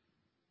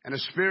and a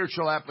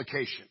spiritual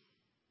application.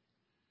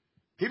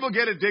 People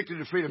get addicted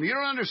to freedom. You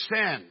don't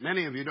understand,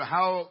 many of you,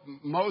 how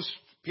most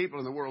people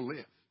in the world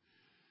live.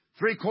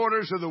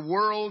 3/4 of the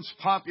world's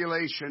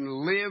population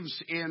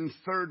lives in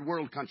third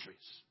world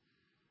countries.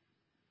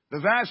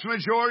 The vast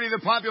majority of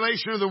the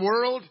population of the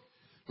world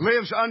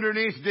lives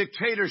underneath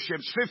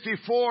dictatorships.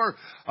 54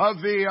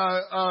 of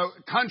the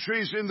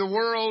countries in the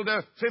world,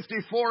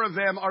 54 of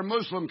them are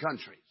Muslim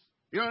countries.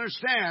 You don't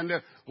understand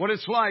what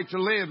it's like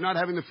to live not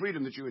having the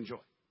freedom that you enjoy.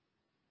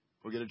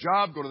 Go get a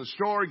job, go to the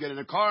store, get in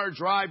a car,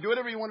 drive, do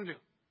whatever you want to do.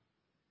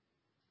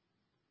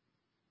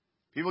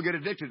 People get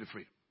addicted to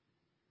freedom.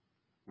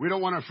 We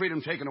don't want our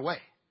freedom taken away.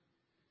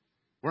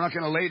 We're not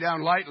going to lay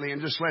down lightly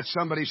and just let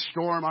somebody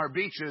storm our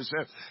beaches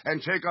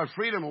and take our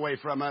freedom away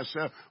from us.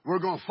 We're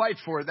going to fight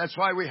for it. That's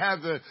why we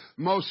have the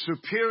most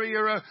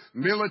superior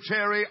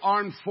military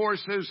armed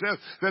forces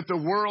that the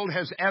world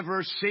has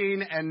ever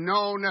seen and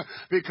known,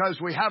 because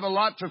we have a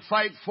lot to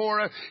fight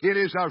for. It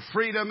is our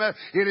freedom.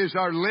 It is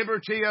our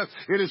liberty.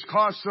 It has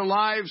cost the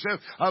lives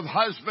of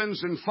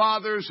husbands and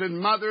fathers and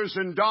mothers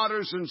and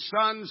daughters and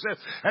sons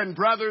and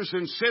brothers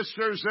and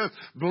sisters.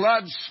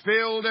 Blood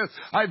spilled.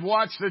 I've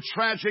watched the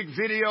tragic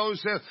videos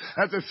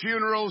at the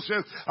funerals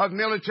of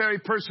military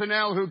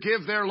personnel who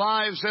give their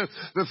lives.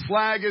 The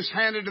flag is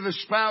handed to the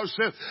spouse.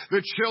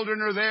 The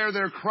children are there.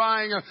 They're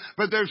crying.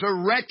 But there's a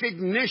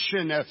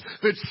recognition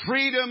that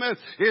freedom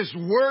is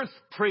worth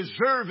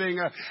preserving.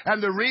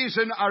 And the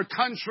reason our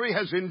country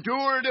has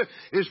endured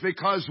is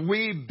because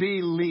we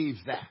believe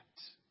that.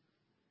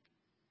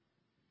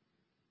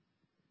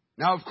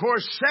 Now, of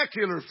course,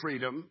 secular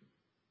freedom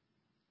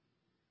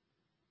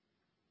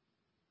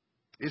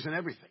isn't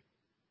everything.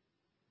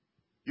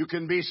 You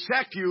can be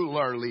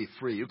secularly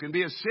free. You can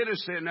be a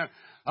citizen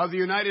of the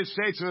United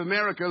States of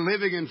America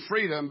living in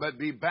freedom, but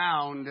be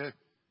bound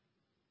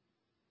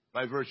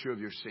by virtue of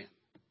your sin.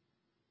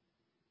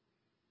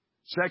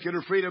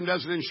 Secular freedom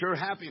doesn't ensure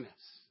happiness.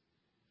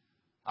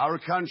 Our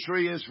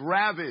country is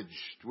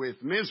ravaged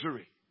with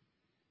misery,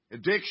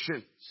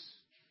 addictions,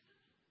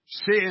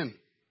 sin,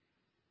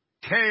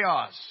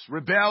 chaos,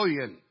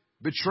 rebellion,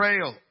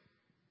 betrayal.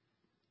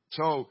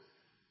 So,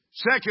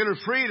 secular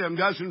freedom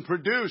doesn't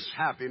produce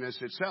happiness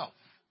itself.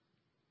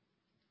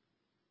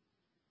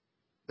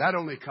 That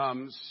only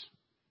comes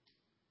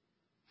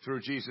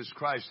through Jesus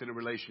Christ in a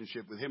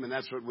relationship with Him. And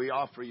that's what we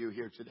offer you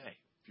here today,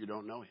 if you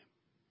don't know Him.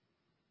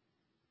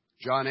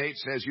 John 8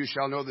 says, "You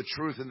shall know the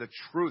truth, and the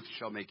truth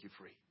shall make you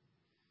free."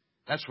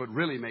 That's what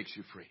really makes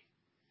you free.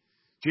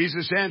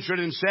 Jesus answered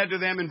and said to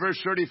them in verse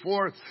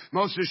 34,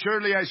 "Most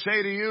assuredly I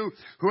say to you,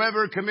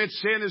 whoever commits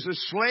sin is a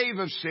slave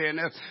of sin.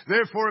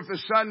 Therefore, if the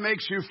Son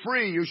makes you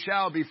free, you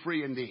shall be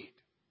free indeed."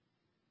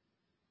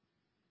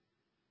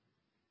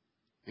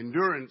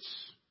 Endurance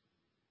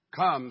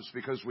comes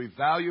because we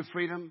value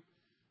freedom,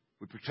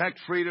 we protect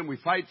freedom, we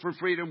fight for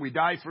freedom, we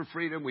die for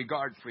freedom, we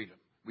guard freedom.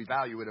 We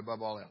value it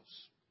above all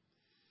else.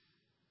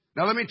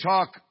 Now let me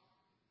talk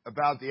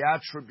about the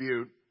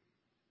attribute.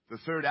 The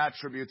third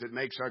attribute that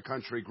makes our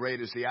country great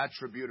is the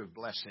attribute of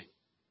blessing.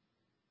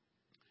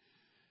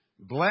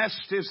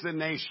 Blessed is the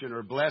nation,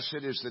 or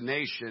blessed is the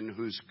nation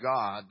whose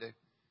God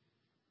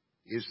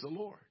is the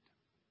Lord.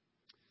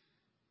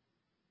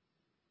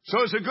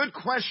 So it's a good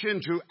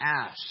question to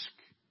ask.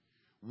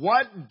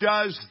 What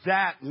does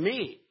that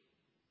mean?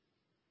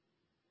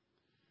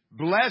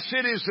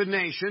 Blessed is the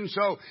nation.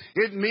 So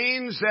it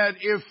means that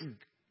if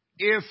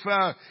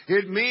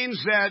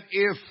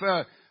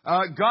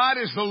God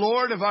is the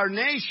Lord of our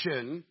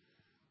nation,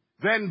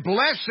 then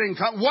blessing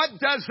comes. What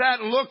does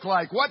that look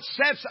like? What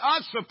sets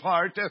us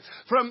apart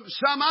from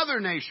some other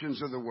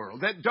nations of the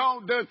world that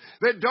don't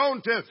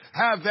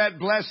have that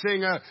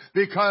blessing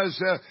because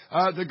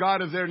the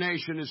God of their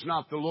nation is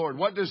not the Lord?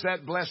 What does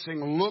that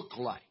blessing look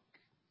like?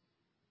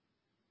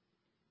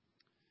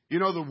 You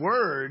know, the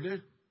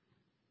word,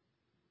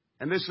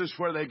 and this is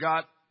where they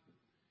got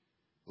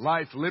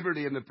life,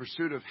 liberty, and the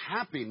pursuit of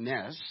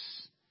happiness.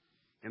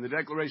 In the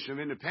Declaration of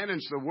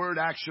Independence, the word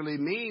actually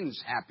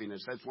means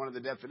happiness. That's one of the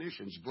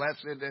definitions.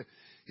 Blessed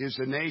is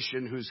the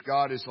nation whose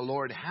God is the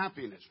Lord,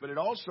 happiness. But it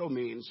also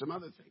means some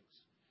other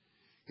things.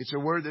 It's a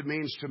word that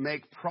means to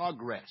make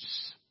progress,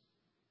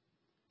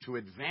 to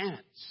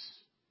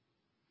advance.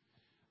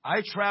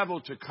 I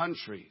travel to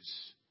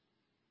countries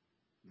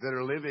that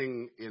are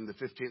living in the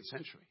 15th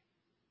century.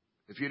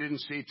 If you didn't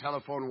see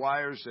telephone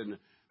wires and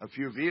a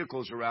few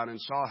vehicles around and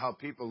saw how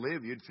people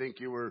live, you'd think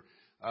you were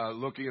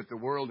looking at the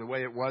world the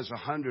way it was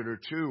 100 or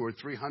 200 or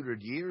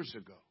 300 years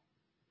ago.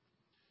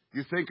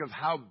 You think of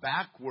how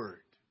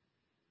backward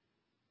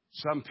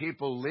some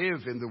people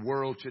live in the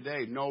world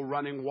today. No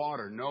running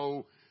water,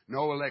 no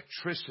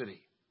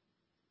electricity.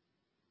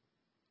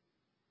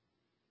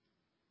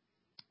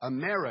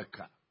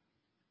 America.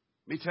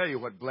 Let me tell you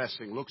what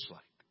blessing looks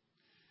like.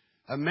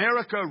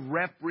 America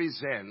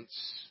represents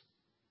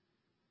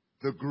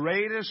the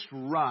greatest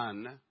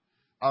run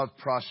of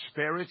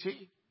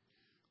prosperity,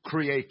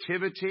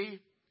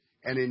 creativity,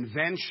 and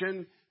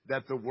invention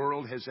that the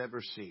world has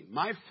ever seen.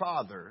 My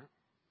father,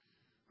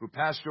 who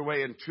passed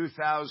away in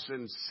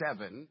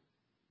 2007,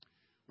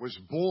 was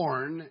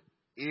born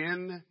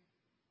in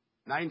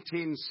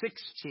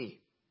 1916.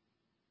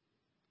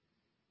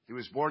 He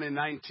was born in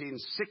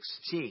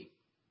 1916.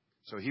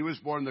 So he was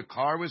born, the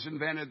car was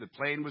invented, the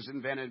plane was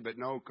invented, but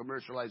no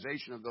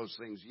commercialization of those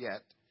things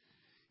yet.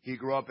 He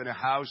grew up in a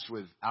house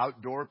with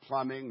outdoor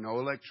plumbing, no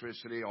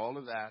electricity, all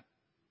of that.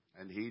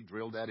 And he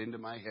drilled that into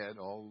my head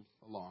all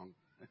along.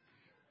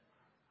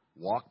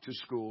 Walked to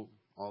school,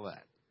 all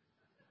that.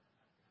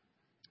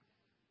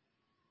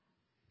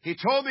 He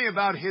told me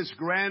about his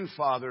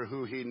grandfather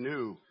who he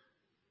knew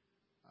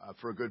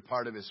for a good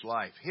part of his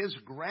life. His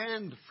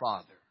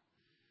grandfather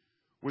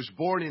was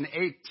born in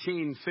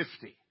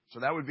 1850. So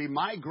that would be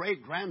my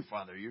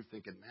great-grandfather. You're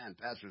thinking, man,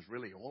 Pastor's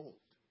really old.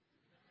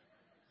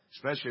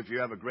 Especially if you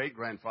have a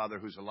great-grandfather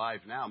who's alive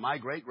now. My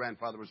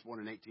great-grandfather was born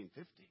in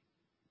 1850.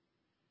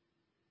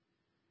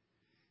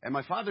 And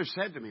my father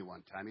said to me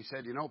one time, he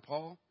said, you know,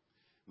 Paul,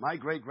 my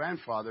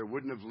great-grandfather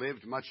wouldn't have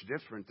lived much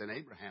different than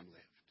Abraham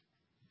lived.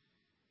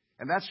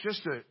 And that's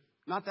just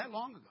not that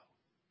long ago.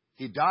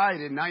 He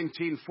died in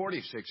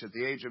 1946 at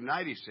the age of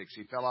 96.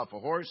 He fell off a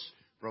horse,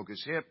 broke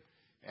his hip,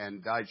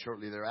 and died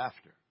shortly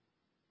thereafter.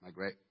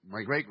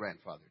 My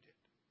great-grandfather did.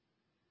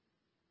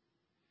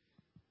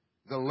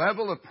 The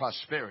level of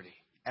prosperity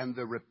and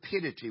the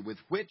rapidity with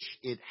which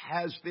it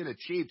has been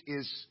achieved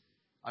is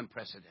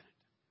unprecedented.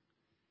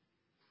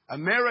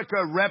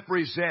 America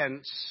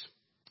represents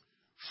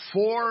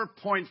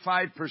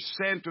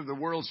 4.5% of the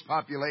world's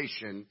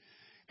population,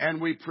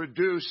 and we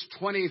produce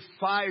 25%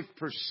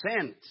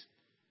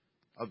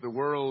 of the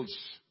world's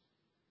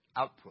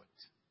output.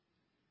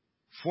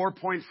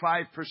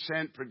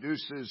 4.5%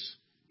 produces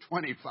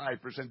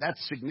 25%.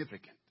 That's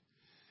significant.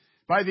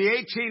 By the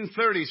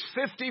 1830s,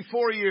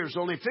 54 years,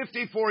 only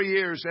 54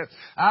 years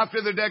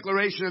after the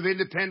Declaration of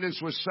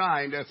Independence was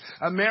signed,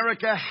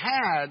 America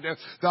had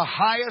the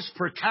highest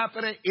per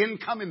capita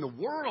income in the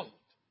world.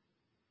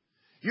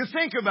 You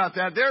think about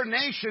that. There are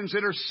nations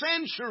that are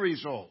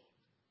centuries old,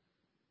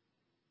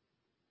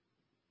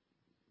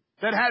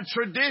 that had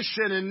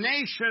tradition and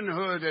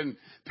nationhood and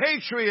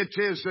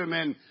patriotism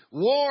and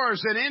wars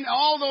and in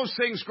all those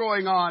things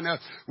going on.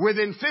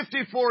 Within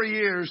 54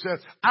 years,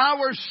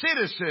 our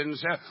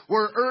citizens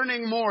were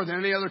earning more than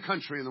any other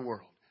country in the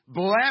world.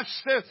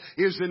 Blessed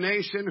is the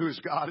nation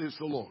whose God is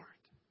the Lord.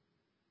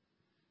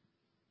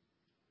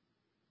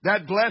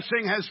 That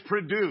blessing has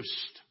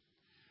produced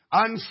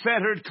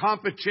unfettered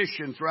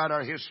competition throughout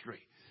our history,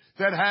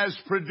 that has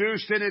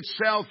produced in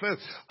itself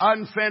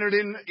unfettered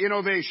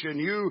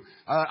innovation.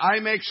 I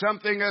make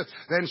something,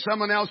 then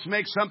someone else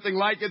makes something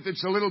like it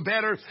that's a little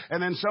better,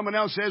 and then someone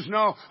else says,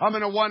 no, I'm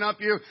going to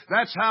one-up you.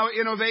 That's how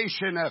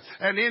innovation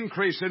and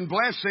increase and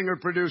blessing are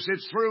produced.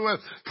 It's through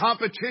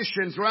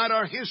competition throughout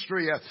our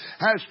history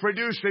has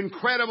produced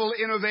incredible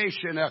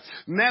innovation,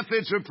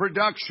 methods of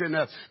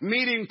production,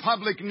 meeting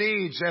public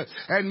needs,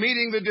 and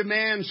meeting the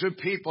demands of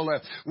people.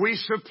 We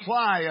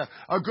supply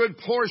a good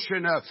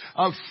portion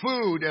of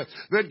food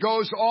that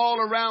goes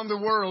all around the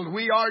world.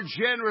 We are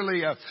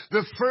generally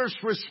the first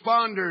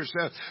responders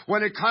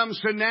when it comes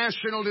to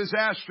national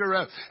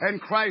disaster and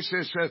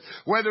crisis,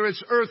 whether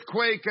it's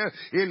earthquake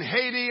in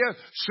Haiti,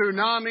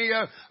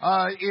 tsunami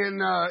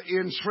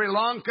in Sri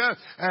Lanka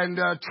and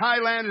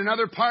Thailand and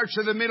other parts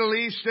of the Middle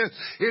East.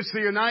 It's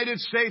the United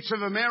States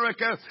of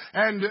America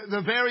and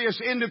the various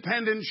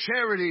independent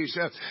charities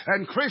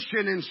and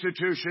Christian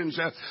institutions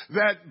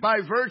that by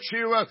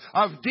virtue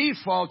of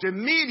default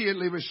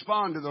immediately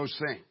respond to those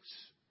things.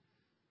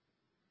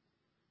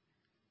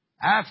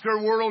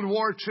 After World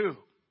War II,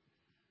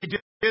 we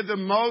did the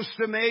most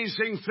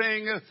amazing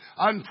thing,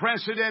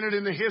 unprecedented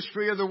in the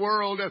history of the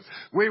world.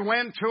 We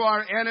went to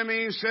our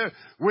enemies.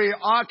 We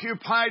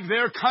occupied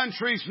their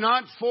countries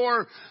not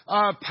for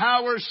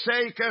power's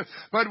sake,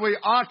 but we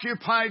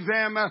occupied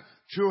them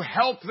to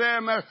help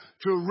them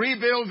to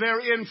rebuild their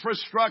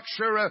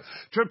infrastructure,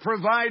 to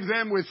provide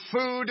them with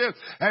food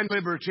and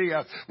liberty.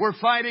 We're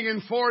fighting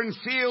in foreign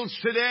fields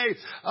today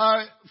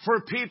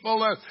for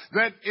people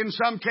that in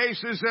some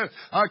cases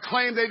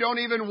claim they don't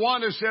even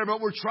want us there, but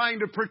we're trying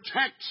to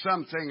protect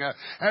something.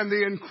 And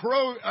the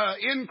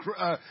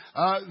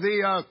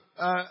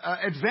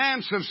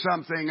advance of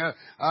something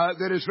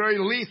that is very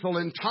lethal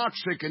and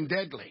toxic and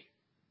deadly.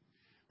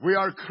 We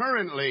are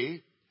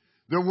currently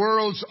the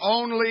world's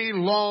only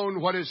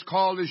lone, what is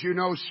called, as you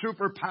know,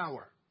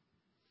 superpower.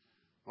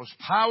 Most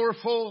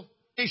powerful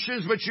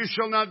nations, but you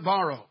shall not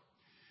borrow.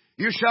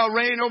 You shall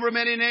reign over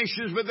many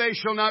nations, but they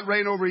shall not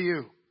reign over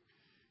you.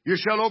 You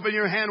shall open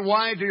your hand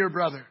wide to your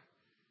brother,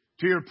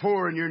 to your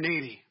poor and your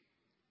needy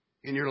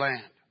in your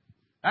land.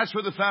 That's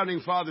what the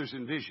Founding Fathers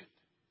envisioned.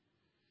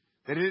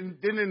 They didn't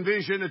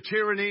envision a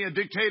tyranny, a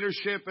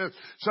dictatorship,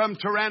 some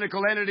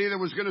tyrannical entity that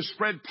was going to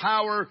spread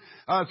power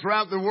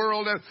throughout the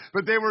world.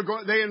 But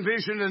they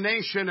envisioned a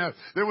nation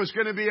that was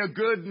going to be a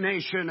good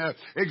nation,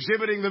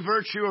 exhibiting the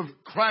virtue of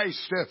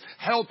Christ,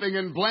 helping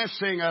and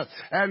blessing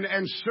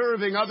and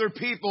serving other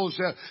peoples,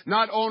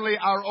 not only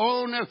our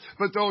own,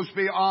 but those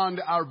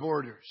beyond our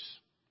borders.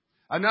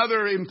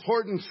 Another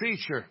important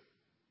feature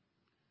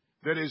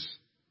that is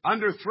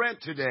under threat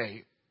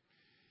today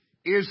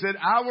is that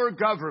our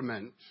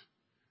government,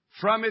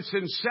 from its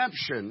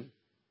inception,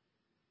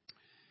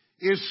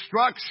 is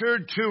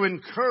structured to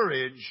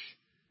encourage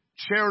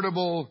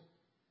charitable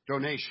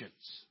donations.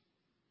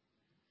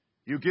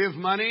 You give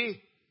money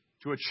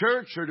to a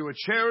church or to a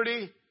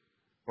charity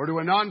or to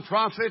a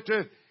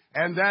nonprofit,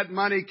 and that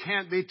money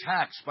can't be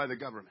taxed by the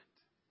government.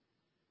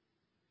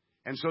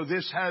 And so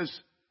this has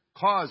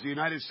caused the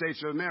United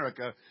States of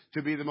America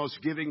to be the most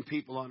giving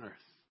people on earth.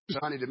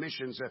 money to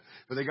missions,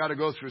 but they got to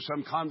go through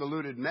some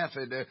convoluted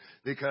method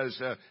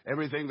because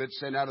everything that's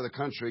sent out of the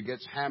country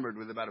gets hammered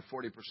with about a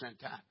 40%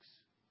 tax.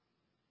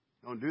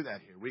 Don't do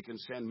that here. We can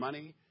send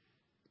money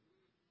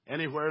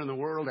anywhere in the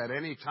world at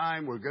any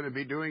time. We're going to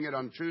be doing it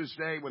on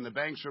Tuesday when the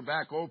banks are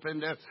back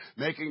open,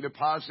 making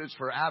deposits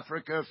for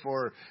Africa,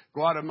 for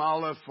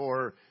Guatemala,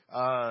 for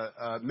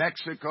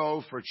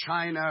Mexico, for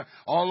China,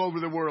 all over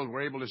the world.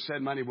 We're able to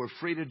send money. We're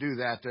free to do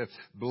that.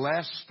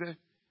 Blessed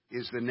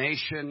is the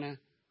nation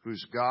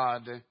whose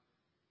God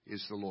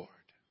is the Lord.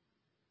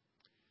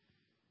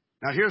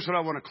 Now, here's what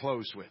I want to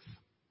close with.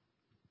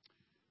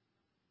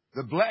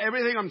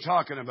 Everything I'm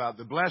talking about,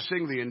 the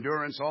blessing, the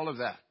endurance, all of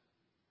that,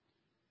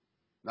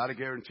 not a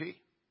guarantee.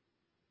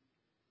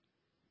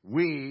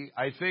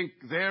 I think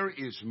there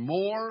is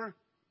more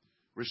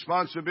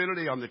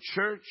responsibility on the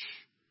church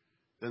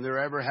than there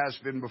ever has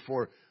been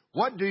before.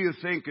 What do you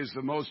think is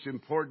the most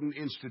important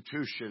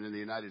institution in the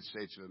United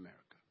States of America?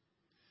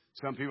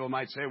 Some people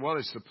might say, well,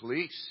 it's the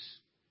police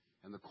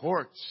and the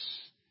courts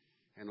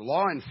and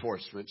law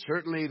enforcement.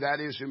 Certainly that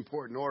is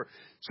important. Or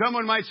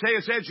someone might say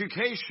it's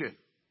education.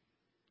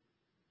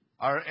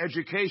 Our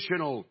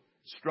educational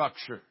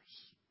structures,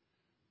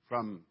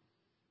 from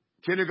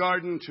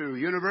kindergarten to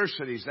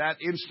universities, that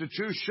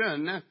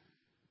institution,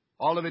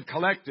 all of it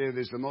collective,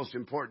 is the most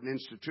important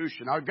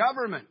institution. Our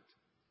government,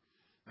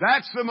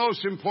 that's the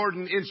most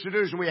important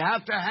institution. We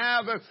have to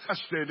have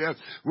trusted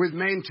with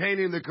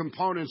maintaining the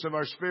components of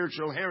our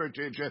spiritual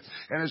heritage.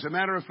 And as a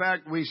matter of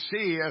fact, we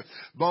see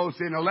both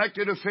in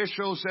elected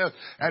officials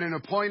and in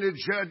appointed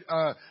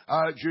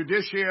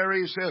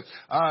judiciaries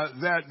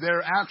that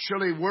they're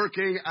actually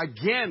working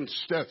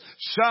against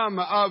some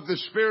of the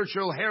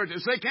spiritual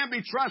heritage. They can't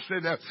be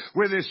trusted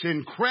with this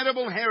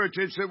incredible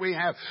heritage that we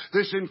have,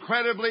 this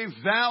incredibly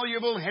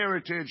valuable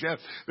heritage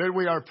that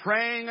we are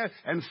praying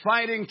and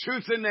fighting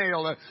tooth and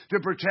nail to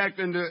protect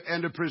and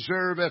to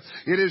preserve.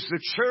 It is the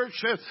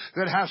church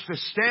that has to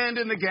stand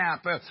in the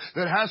gap,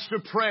 that has to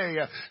pray,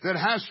 that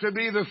has to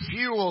be the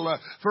fuel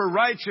for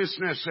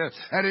righteousness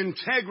and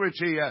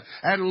integrity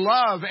and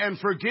love and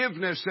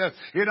forgiveness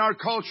in our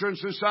culture and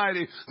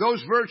society.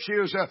 Those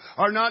virtues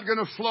are not going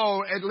to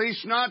flow, at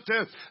least not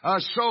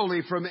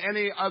solely from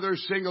any other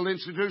single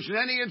institution.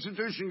 Any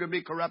institution can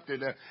be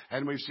corrupted,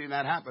 and we've seen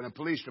that happen. A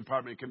police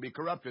department can be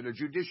corrupted. A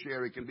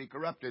judiciary can be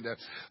corrupted.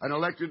 An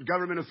elected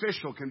government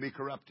official can be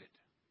corrupted.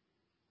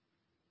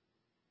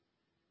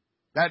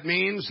 That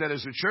means that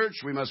as a church,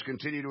 we must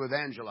continue to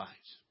evangelize.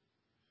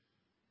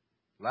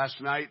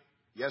 Last night,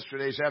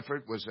 yesterday's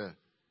effort was a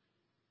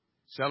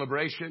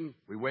celebration.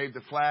 We waved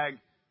the flag,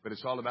 but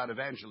it's all about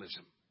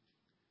evangelism.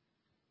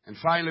 And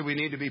finally, we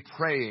need to be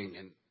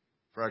praying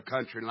for our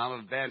country, and I'll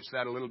advance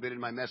that a little bit in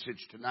my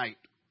message tonight.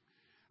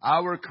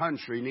 Our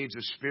country needs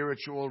a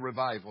spiritual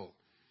revival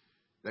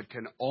that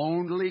can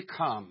only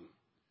come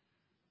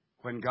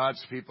when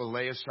God's people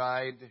lay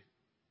aside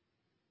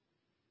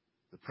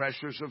the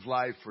pressures of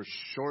life for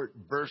short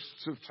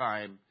bursts of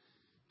time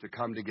to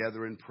come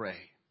together and pray.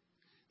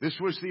 This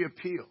was the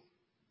appeal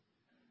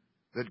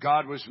that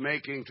God was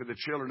making to the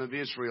children of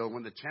Israel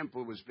when the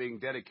temple was being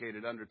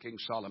dedicated under King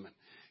Solomon.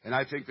 And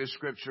I think this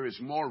scripture is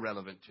more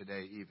relevant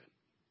today even.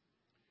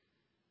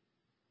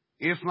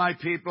 If my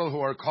people who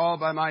are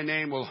called by my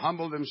name will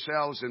humble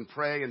themselves and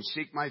pray and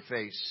seek my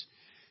face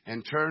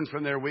and turn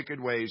from their wicked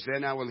ways,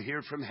 then I will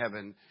hear from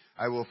heaven,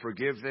 I will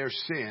forgive their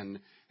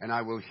sin, and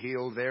I will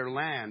heal their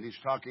land. He's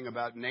talking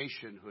about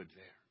nationhood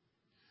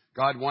there.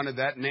 God wanted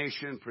that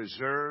nation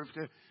preserved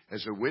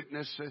as a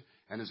witness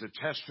and as a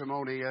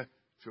testimony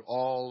to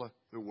all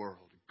the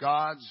world.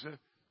 God's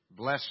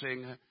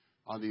blessing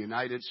on the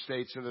United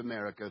States of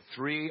America.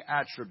 3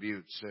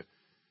 attributes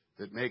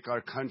that make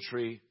our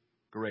country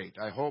great.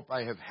 I hope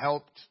I have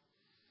helped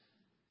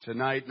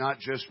tonight, not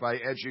just by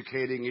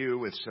educating you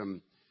with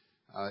some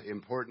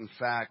important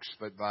facts,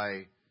 but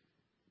by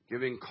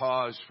giving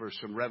cause for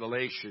some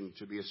revelation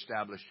to be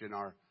established in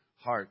our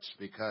hearts,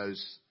 because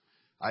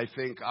I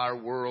think our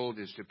world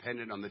is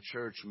dependent on the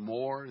church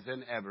more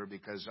than ever,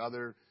 because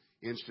other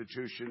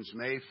institutions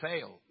may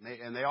fail,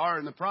 and they are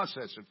in the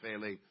process of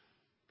failing,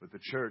 but the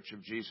church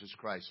of Jesus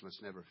Christ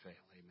must never fail.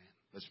 Amen.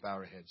 Let's bow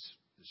our heads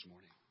this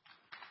morning.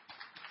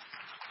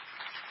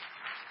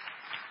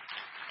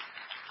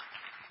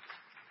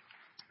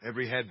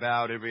 Every head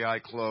bowed, every eye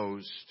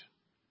closed.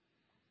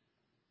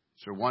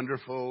 It's a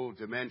wonderful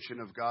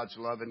dimension of God's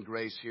love and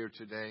grace here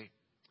today.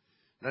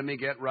 Let me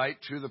get right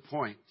to the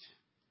point.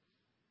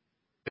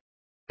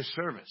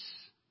 Service,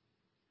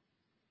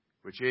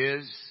 which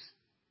is,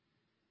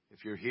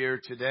 if you're here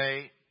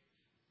today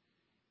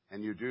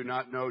and you do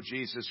not know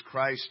Jesus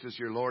Christ as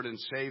your Lord and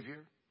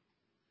Savior,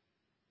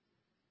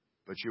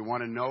 but you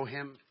want to know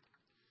Him,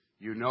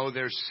 you know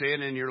there's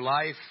sin in your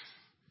life,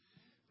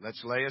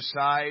 let's lay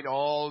aside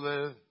all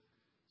the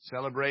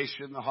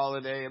celebration, the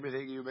holiday,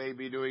 everything you may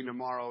be doing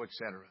tomorrow,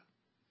 etc.,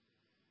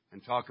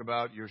 and talk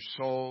about your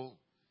soul,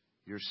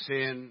 your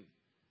sin,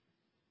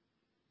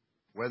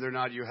 whether or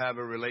not you have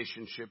a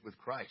relationship with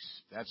Christ.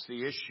 That's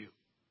the issue.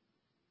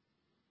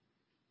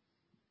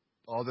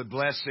 All the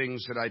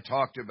blessings that I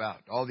talked about,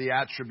 all the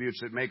attributes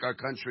that make our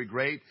country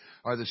great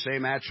are the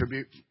same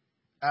attributes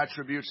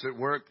that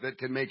work that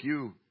can make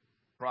you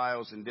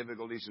trials and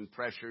difficulties and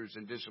pressures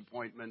and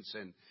disappointments.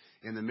 And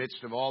in the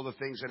midst of all the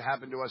things that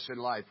happen to us in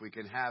life, we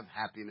can have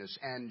happiness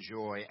and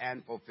joy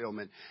and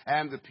fulfillment,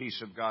 and the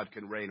peace of God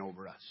can reign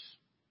over us.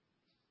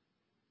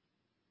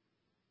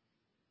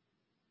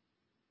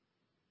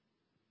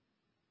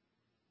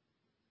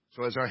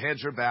 So as our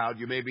heads are bowed,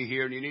 you may be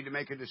here and you need to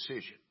make a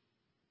decision.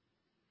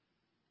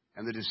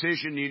 And the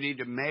decision you need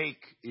to make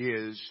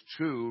is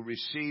to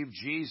receive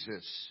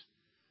Jesus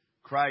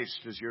Christ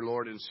as your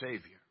Lord and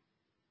Savior.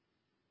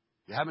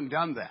 You haven't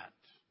done that.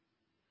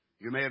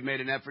 You may have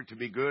made an effort to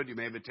be good. You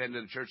may have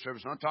attended a church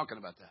service. I'm not talking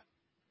about that.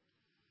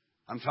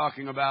 I'm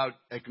talking about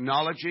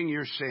acknowledging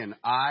your sin.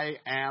 I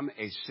am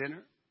a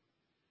sinner,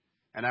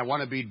 and I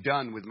want to be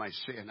done with my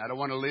sin. I don't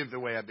want to live the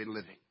way I've been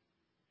living.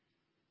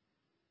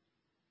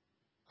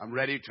 I'm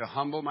ready to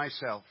humble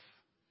myself,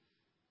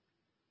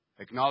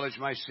 acknowledge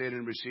my sin,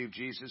 and receive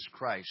Jesus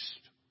Christ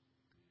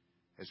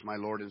as my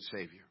Lord and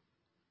Savior.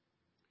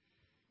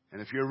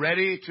 And if you're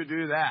ready to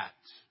do that,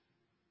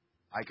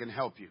 I can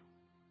help you.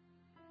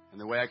 And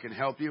the way I can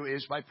help you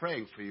is by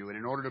praying for you. And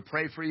in order to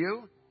pray for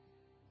you,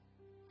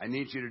 I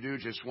need you to do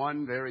just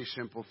one very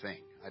simple thing.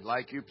 I'd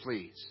like you,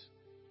 please,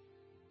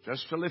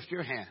 just to lift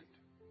your hand.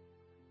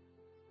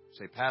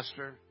 Say,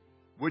 Pastor,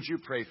 would you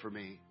pray for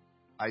me?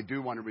 I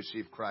do want to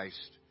receive Christ.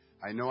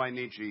 I know I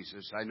need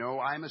Jesus. I know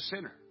I'm a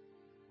sinner.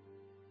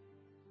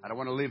 I don't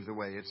want to live the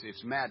way.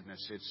 It's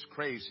madness. It's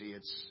crazy.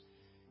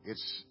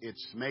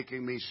 It's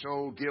making me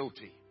so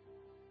guilty.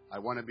 I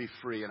want to be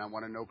free and I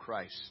want to know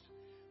Christ.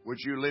 Would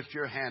you lift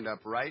your hand up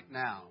right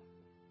now?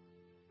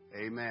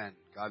 Amen.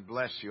 God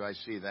bless you. I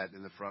see that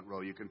in the front row.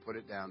 You can put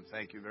it down.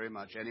 Thank you very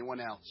much. Anyone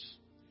else?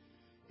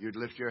 You'd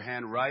lift your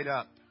hand right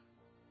up.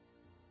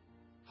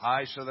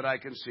 High so that I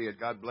can see it.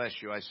 God bless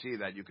you. I see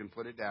that. You can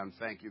put it down.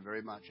 Thank you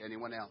very much.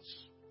 Anyone else?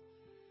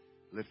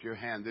 Lift your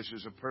hand. This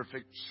is a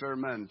perfect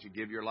sermon to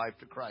give your life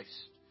to Christ.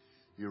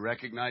 You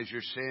recognize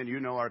your sin. You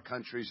know our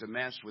country's a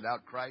mess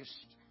without Christ.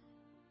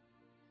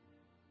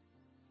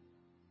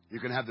 You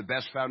can have the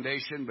best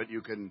foundation, but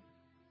you can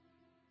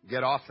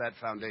get off that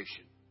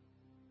foundation.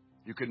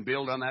 You can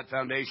build on that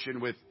foundation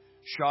with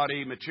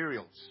shoddy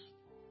materials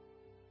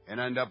and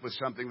end up with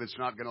something that's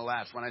not going to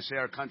last. When I say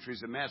our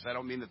country's a mess, I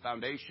don't mean the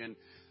foundation.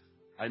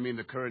 I mean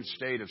the current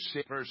state of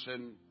sick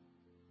person,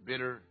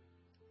 bitter,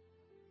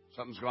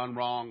 something's gone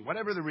wrong,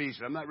 whatever the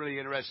reason. I'm not really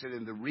interested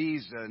in the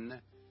reason.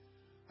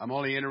 I'm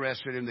only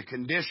interested in the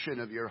condition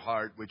of your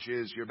heart, which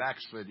is you're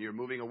backslidden. You're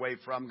moving away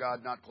from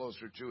God, not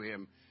closer to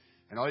Him.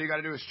 And all you got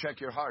to do is check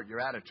your heart, your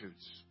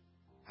attitudes,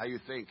 how you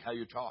think, how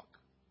you talk,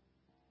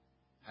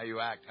 how you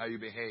act, how you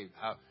behave,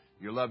 how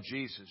you love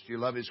Jesus. Do you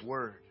love His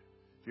Word?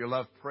 Do you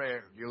love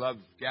prayer? Do you love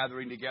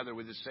gathering together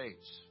with the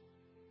saints?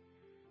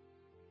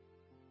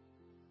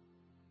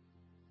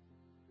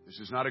 This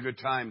is not a good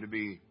time to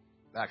be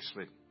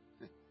backslidden.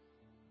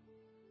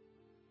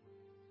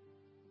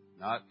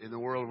 Not in the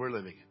world we're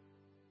living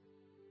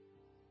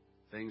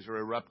in. Things are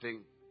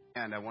erupting,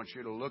 and I want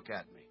you to look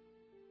at me.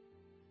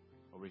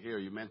 Over here,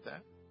 you meant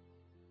that?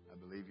 I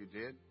believe you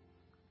did.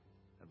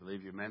 I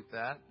believe you meant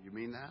that. You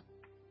mean that?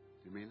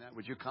 You mean that?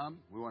 Would you come?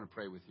 We want to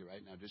pray with you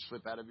right now. Just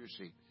slip out of your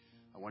seat.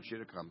 I want you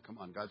to come. Come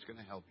on, God's going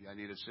to help you. I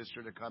need a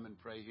sister to come and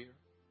pray here.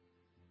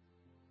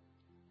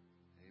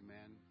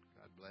 Amen.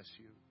 God bless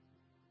you.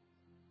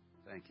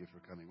 Thank you for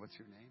coming. What's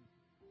your name?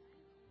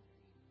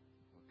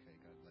 Okay,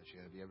 God bless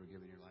you. Have you ever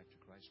given your life to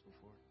Christ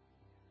before?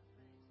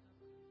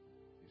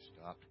 You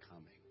stopped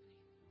coming.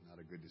 Not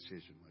a good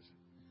decision, was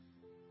it?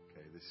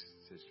 Okay, this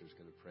sister's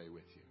going to pray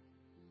with you.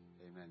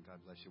 Amen.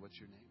 God bless you. What's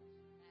your name?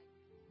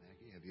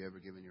 Maggie. Have you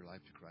ever given your life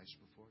to Christ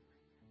before?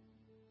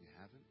 You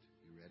haven't?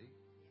 You ready?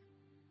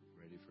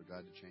 Ready for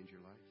God to change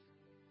your life?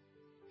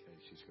 Okay,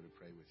 she's going to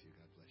pray with you.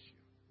 God bless you.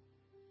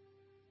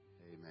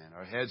 Amen.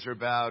 Our heads are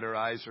bowed. Our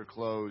eyes are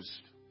closed.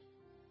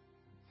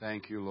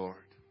 Thank you,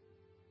 Lord.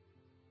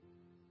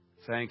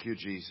 Thank you,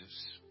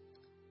 Jesus.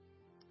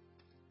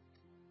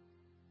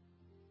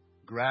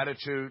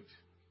 Gratitude.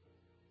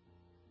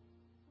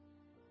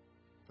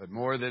 But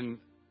more than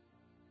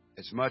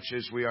as much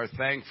as we are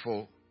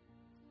thankful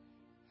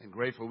and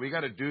grateful, we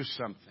got to do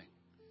something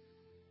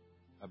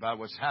about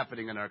what's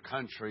happening in our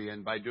country.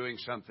 And by doing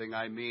something,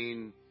 I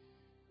mean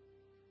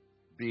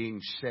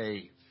being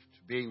saved,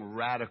 being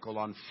radical,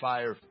 on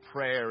fire,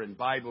 prayer and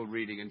Bible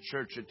reading and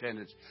church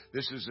attendance.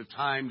 This is a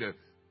time to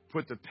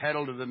put the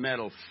pedal to the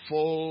metal,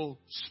 full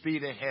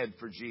speed ahead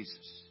for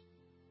Jesus.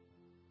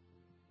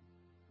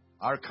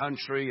 Our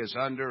country is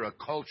under a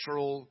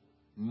cultural,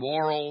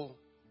 moral,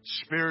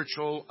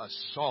 spiritual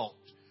assault.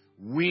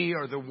 We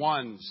are the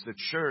ones, the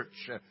church,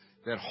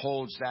 that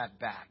holds that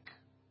back.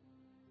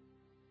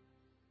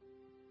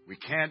 We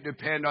can't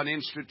depend on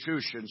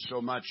institutions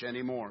so much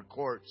anymore,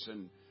 courts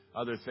and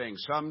other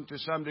things. To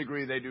some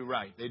degree, they do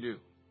right. They do.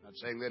 I'm not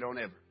saying they don't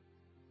ever.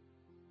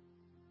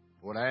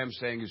 What I am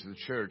saying is the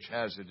church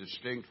has a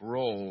distinct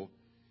role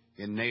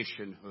in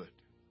nationhood.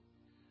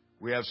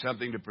 We have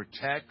something to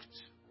protect.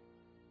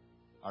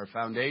 our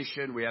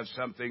foundation. We have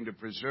something to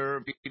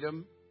preserve,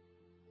 freedom.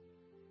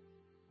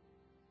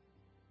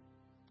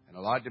 And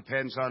a lot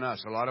depends on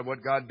us. A lot of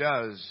what God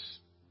does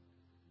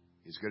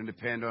is going to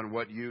depend on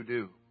what you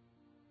do.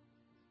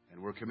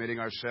 And we're committing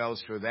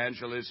ourselves to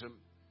evangelism,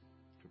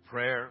 to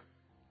prayer,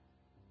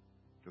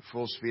 to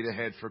full speed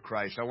ahead for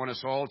Christ. I want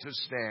us all to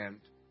stand.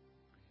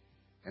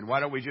 And why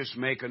don't we just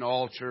make an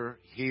altar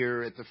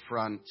here at the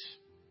front?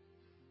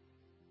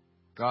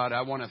 God,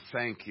 I want to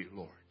thank you,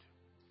 Lord.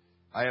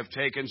 I have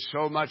taken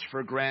so much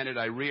for granted.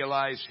 I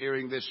realize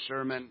hearing this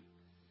sermon,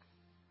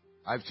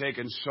 I've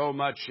taken so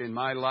much in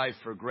my life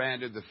for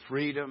granted, the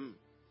freedom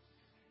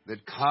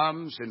that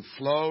comes and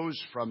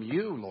flows from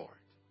you, Lord.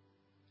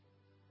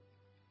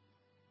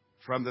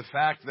 From the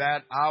fact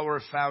that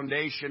our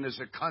foundation as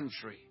a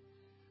country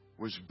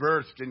was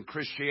birthed in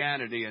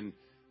Christianity and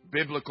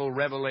biblical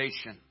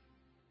revelation.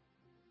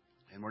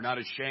 And we're not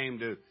ashamed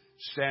to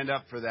stand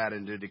up for that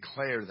and to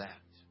declare that.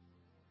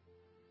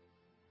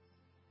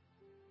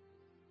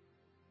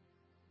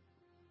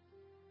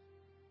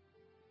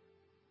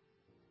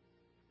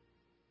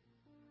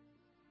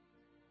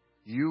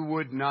 You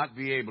would not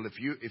be able,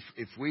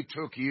 if we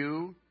took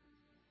you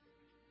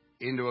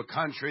into a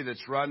country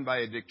that's run by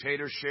a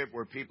dictatorship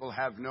where people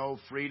have no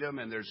freedom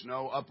and there's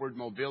no upward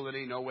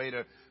mobility, no way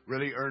to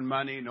really earn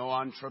money, no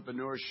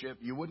entrepreneurship,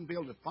 you wouldn't be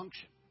able to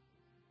function.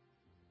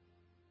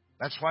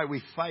 That's why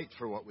we fight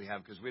for what we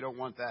have, because we don't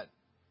want that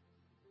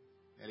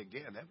and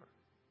again, ever.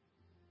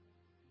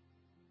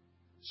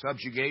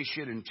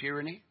 Subjugation and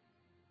tyranny,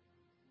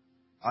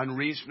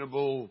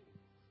 unreasonable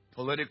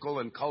political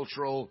and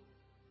cultural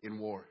in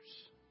wars.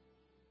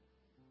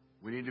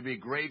 We need to be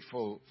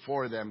grateful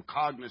for them,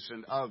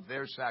 cognizant of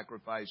their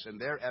sacrifice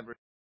and their effort,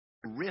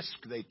 the risk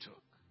they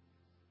took.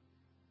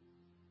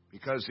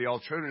 Because the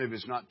alternative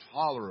is not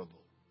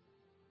tolerable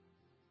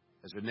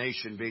as a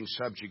nation being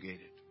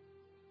subjugated.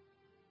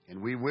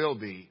 And we will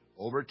be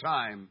over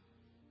time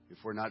if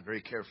we're not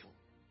very careful.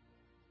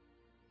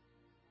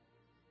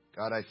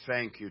 God, I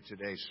thank you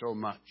today so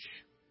much.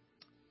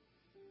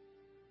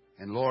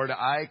 And Lord,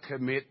 I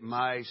commit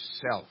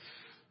myself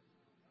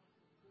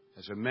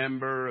as a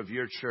member of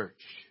your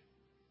church,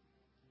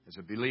 as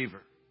a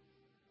believer,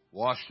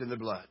 washed in the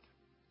blood,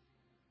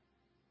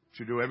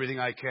 to do everything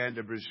I can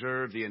to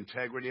preserve the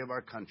integrity of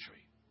our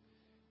country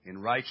in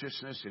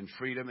righteousness, in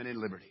freedom, and in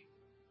liberty.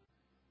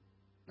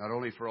 Not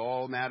only for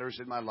all matters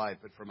in my life,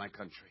 but for my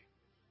country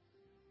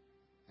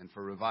and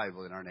for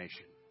revival in our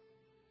nation.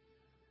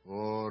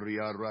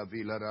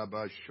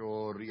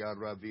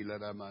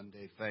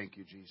 Thank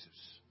you,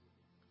 Jesus.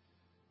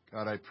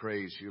 God, I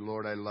praise you.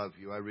 Lord, I love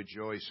you. I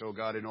rejoice, oh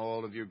God, in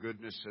all of your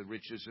goodness and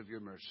riches of your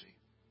mercy.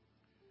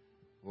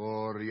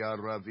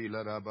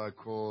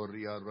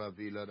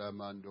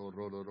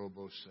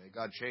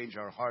 God, change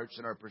our hearts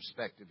and our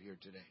perspective here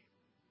today.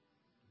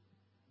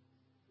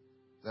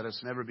 Let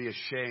us never be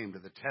ashamed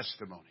of the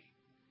testimony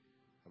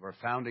of our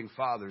founding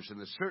fathers and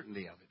the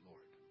certainty of it,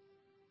 Lord.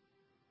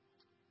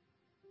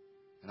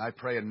 And I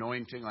pray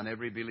anointing on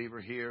every believer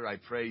here. I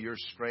pray your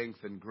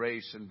strength and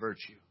grace and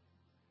virtue.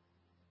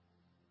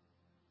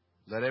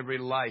 Let every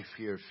life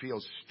here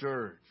feel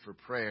stirred for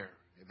prayer,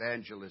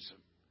 evangelism,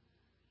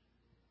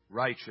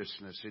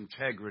 righteousness,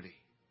 integrity.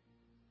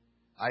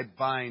 I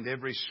bind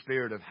every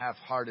spirit of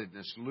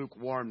half-heartedness,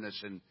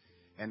 lukewarmness,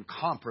 and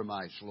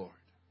compromise, Lord.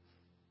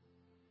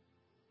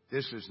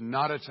 This is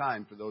not a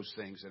time for those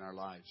things in our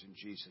lives, in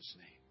Jesus'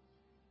 name.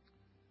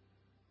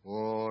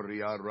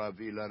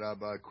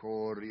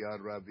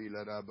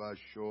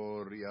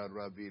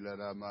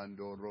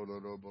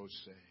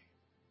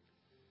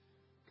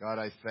 God,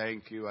 I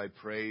thank you, I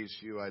praise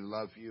you, I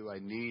love you, I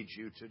need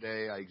you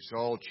today, I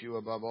exalt you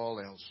above all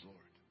else, Lord.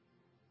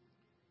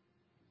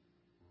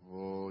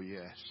 Oh,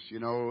 yes. You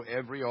know,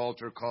 every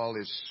altar call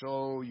is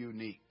so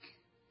unique.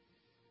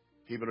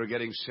 People are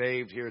getting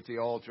saved here at the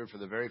altar for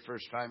the very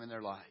first time in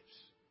their lives.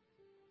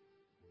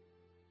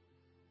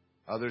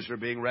 Others are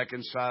being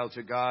reconciled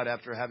to God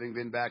after having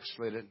been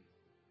backslidden.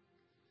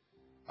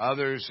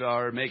 Others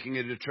are making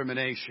a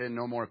determination,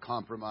 no more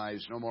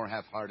compromise, no more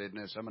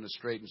half-heartedness. I'm going to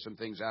straighten some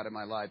things out in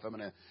my life. I'm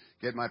going to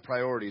get my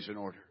priorities in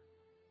order.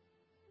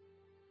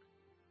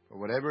 But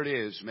whatever it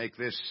is, make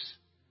this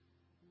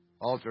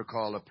altar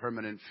call a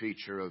permanent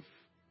feature of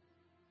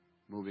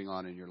moving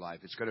on in your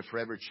life. It's going to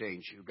forever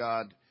change you.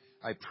 God,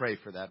 I pray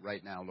for that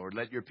right now, Lord.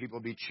 Let your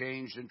people be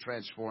changed and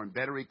transformed,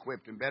 better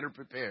equipped and better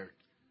prepared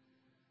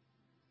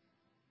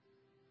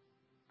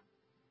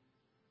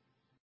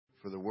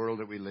for the world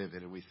that we live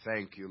in. And we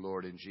thank you,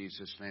 Lord, in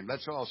Jesus' name.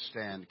 Let's all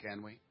stand,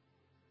 can we?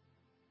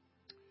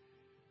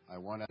 I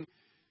want to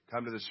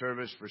come to the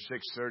service for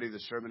 6:30. The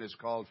sermon is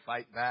called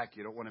Fight Back.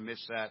 You don't want to miss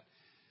that.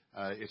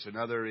 It's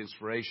another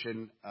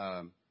inspiration.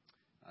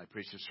 I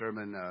preached a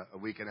sermon a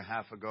week and a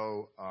half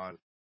ago on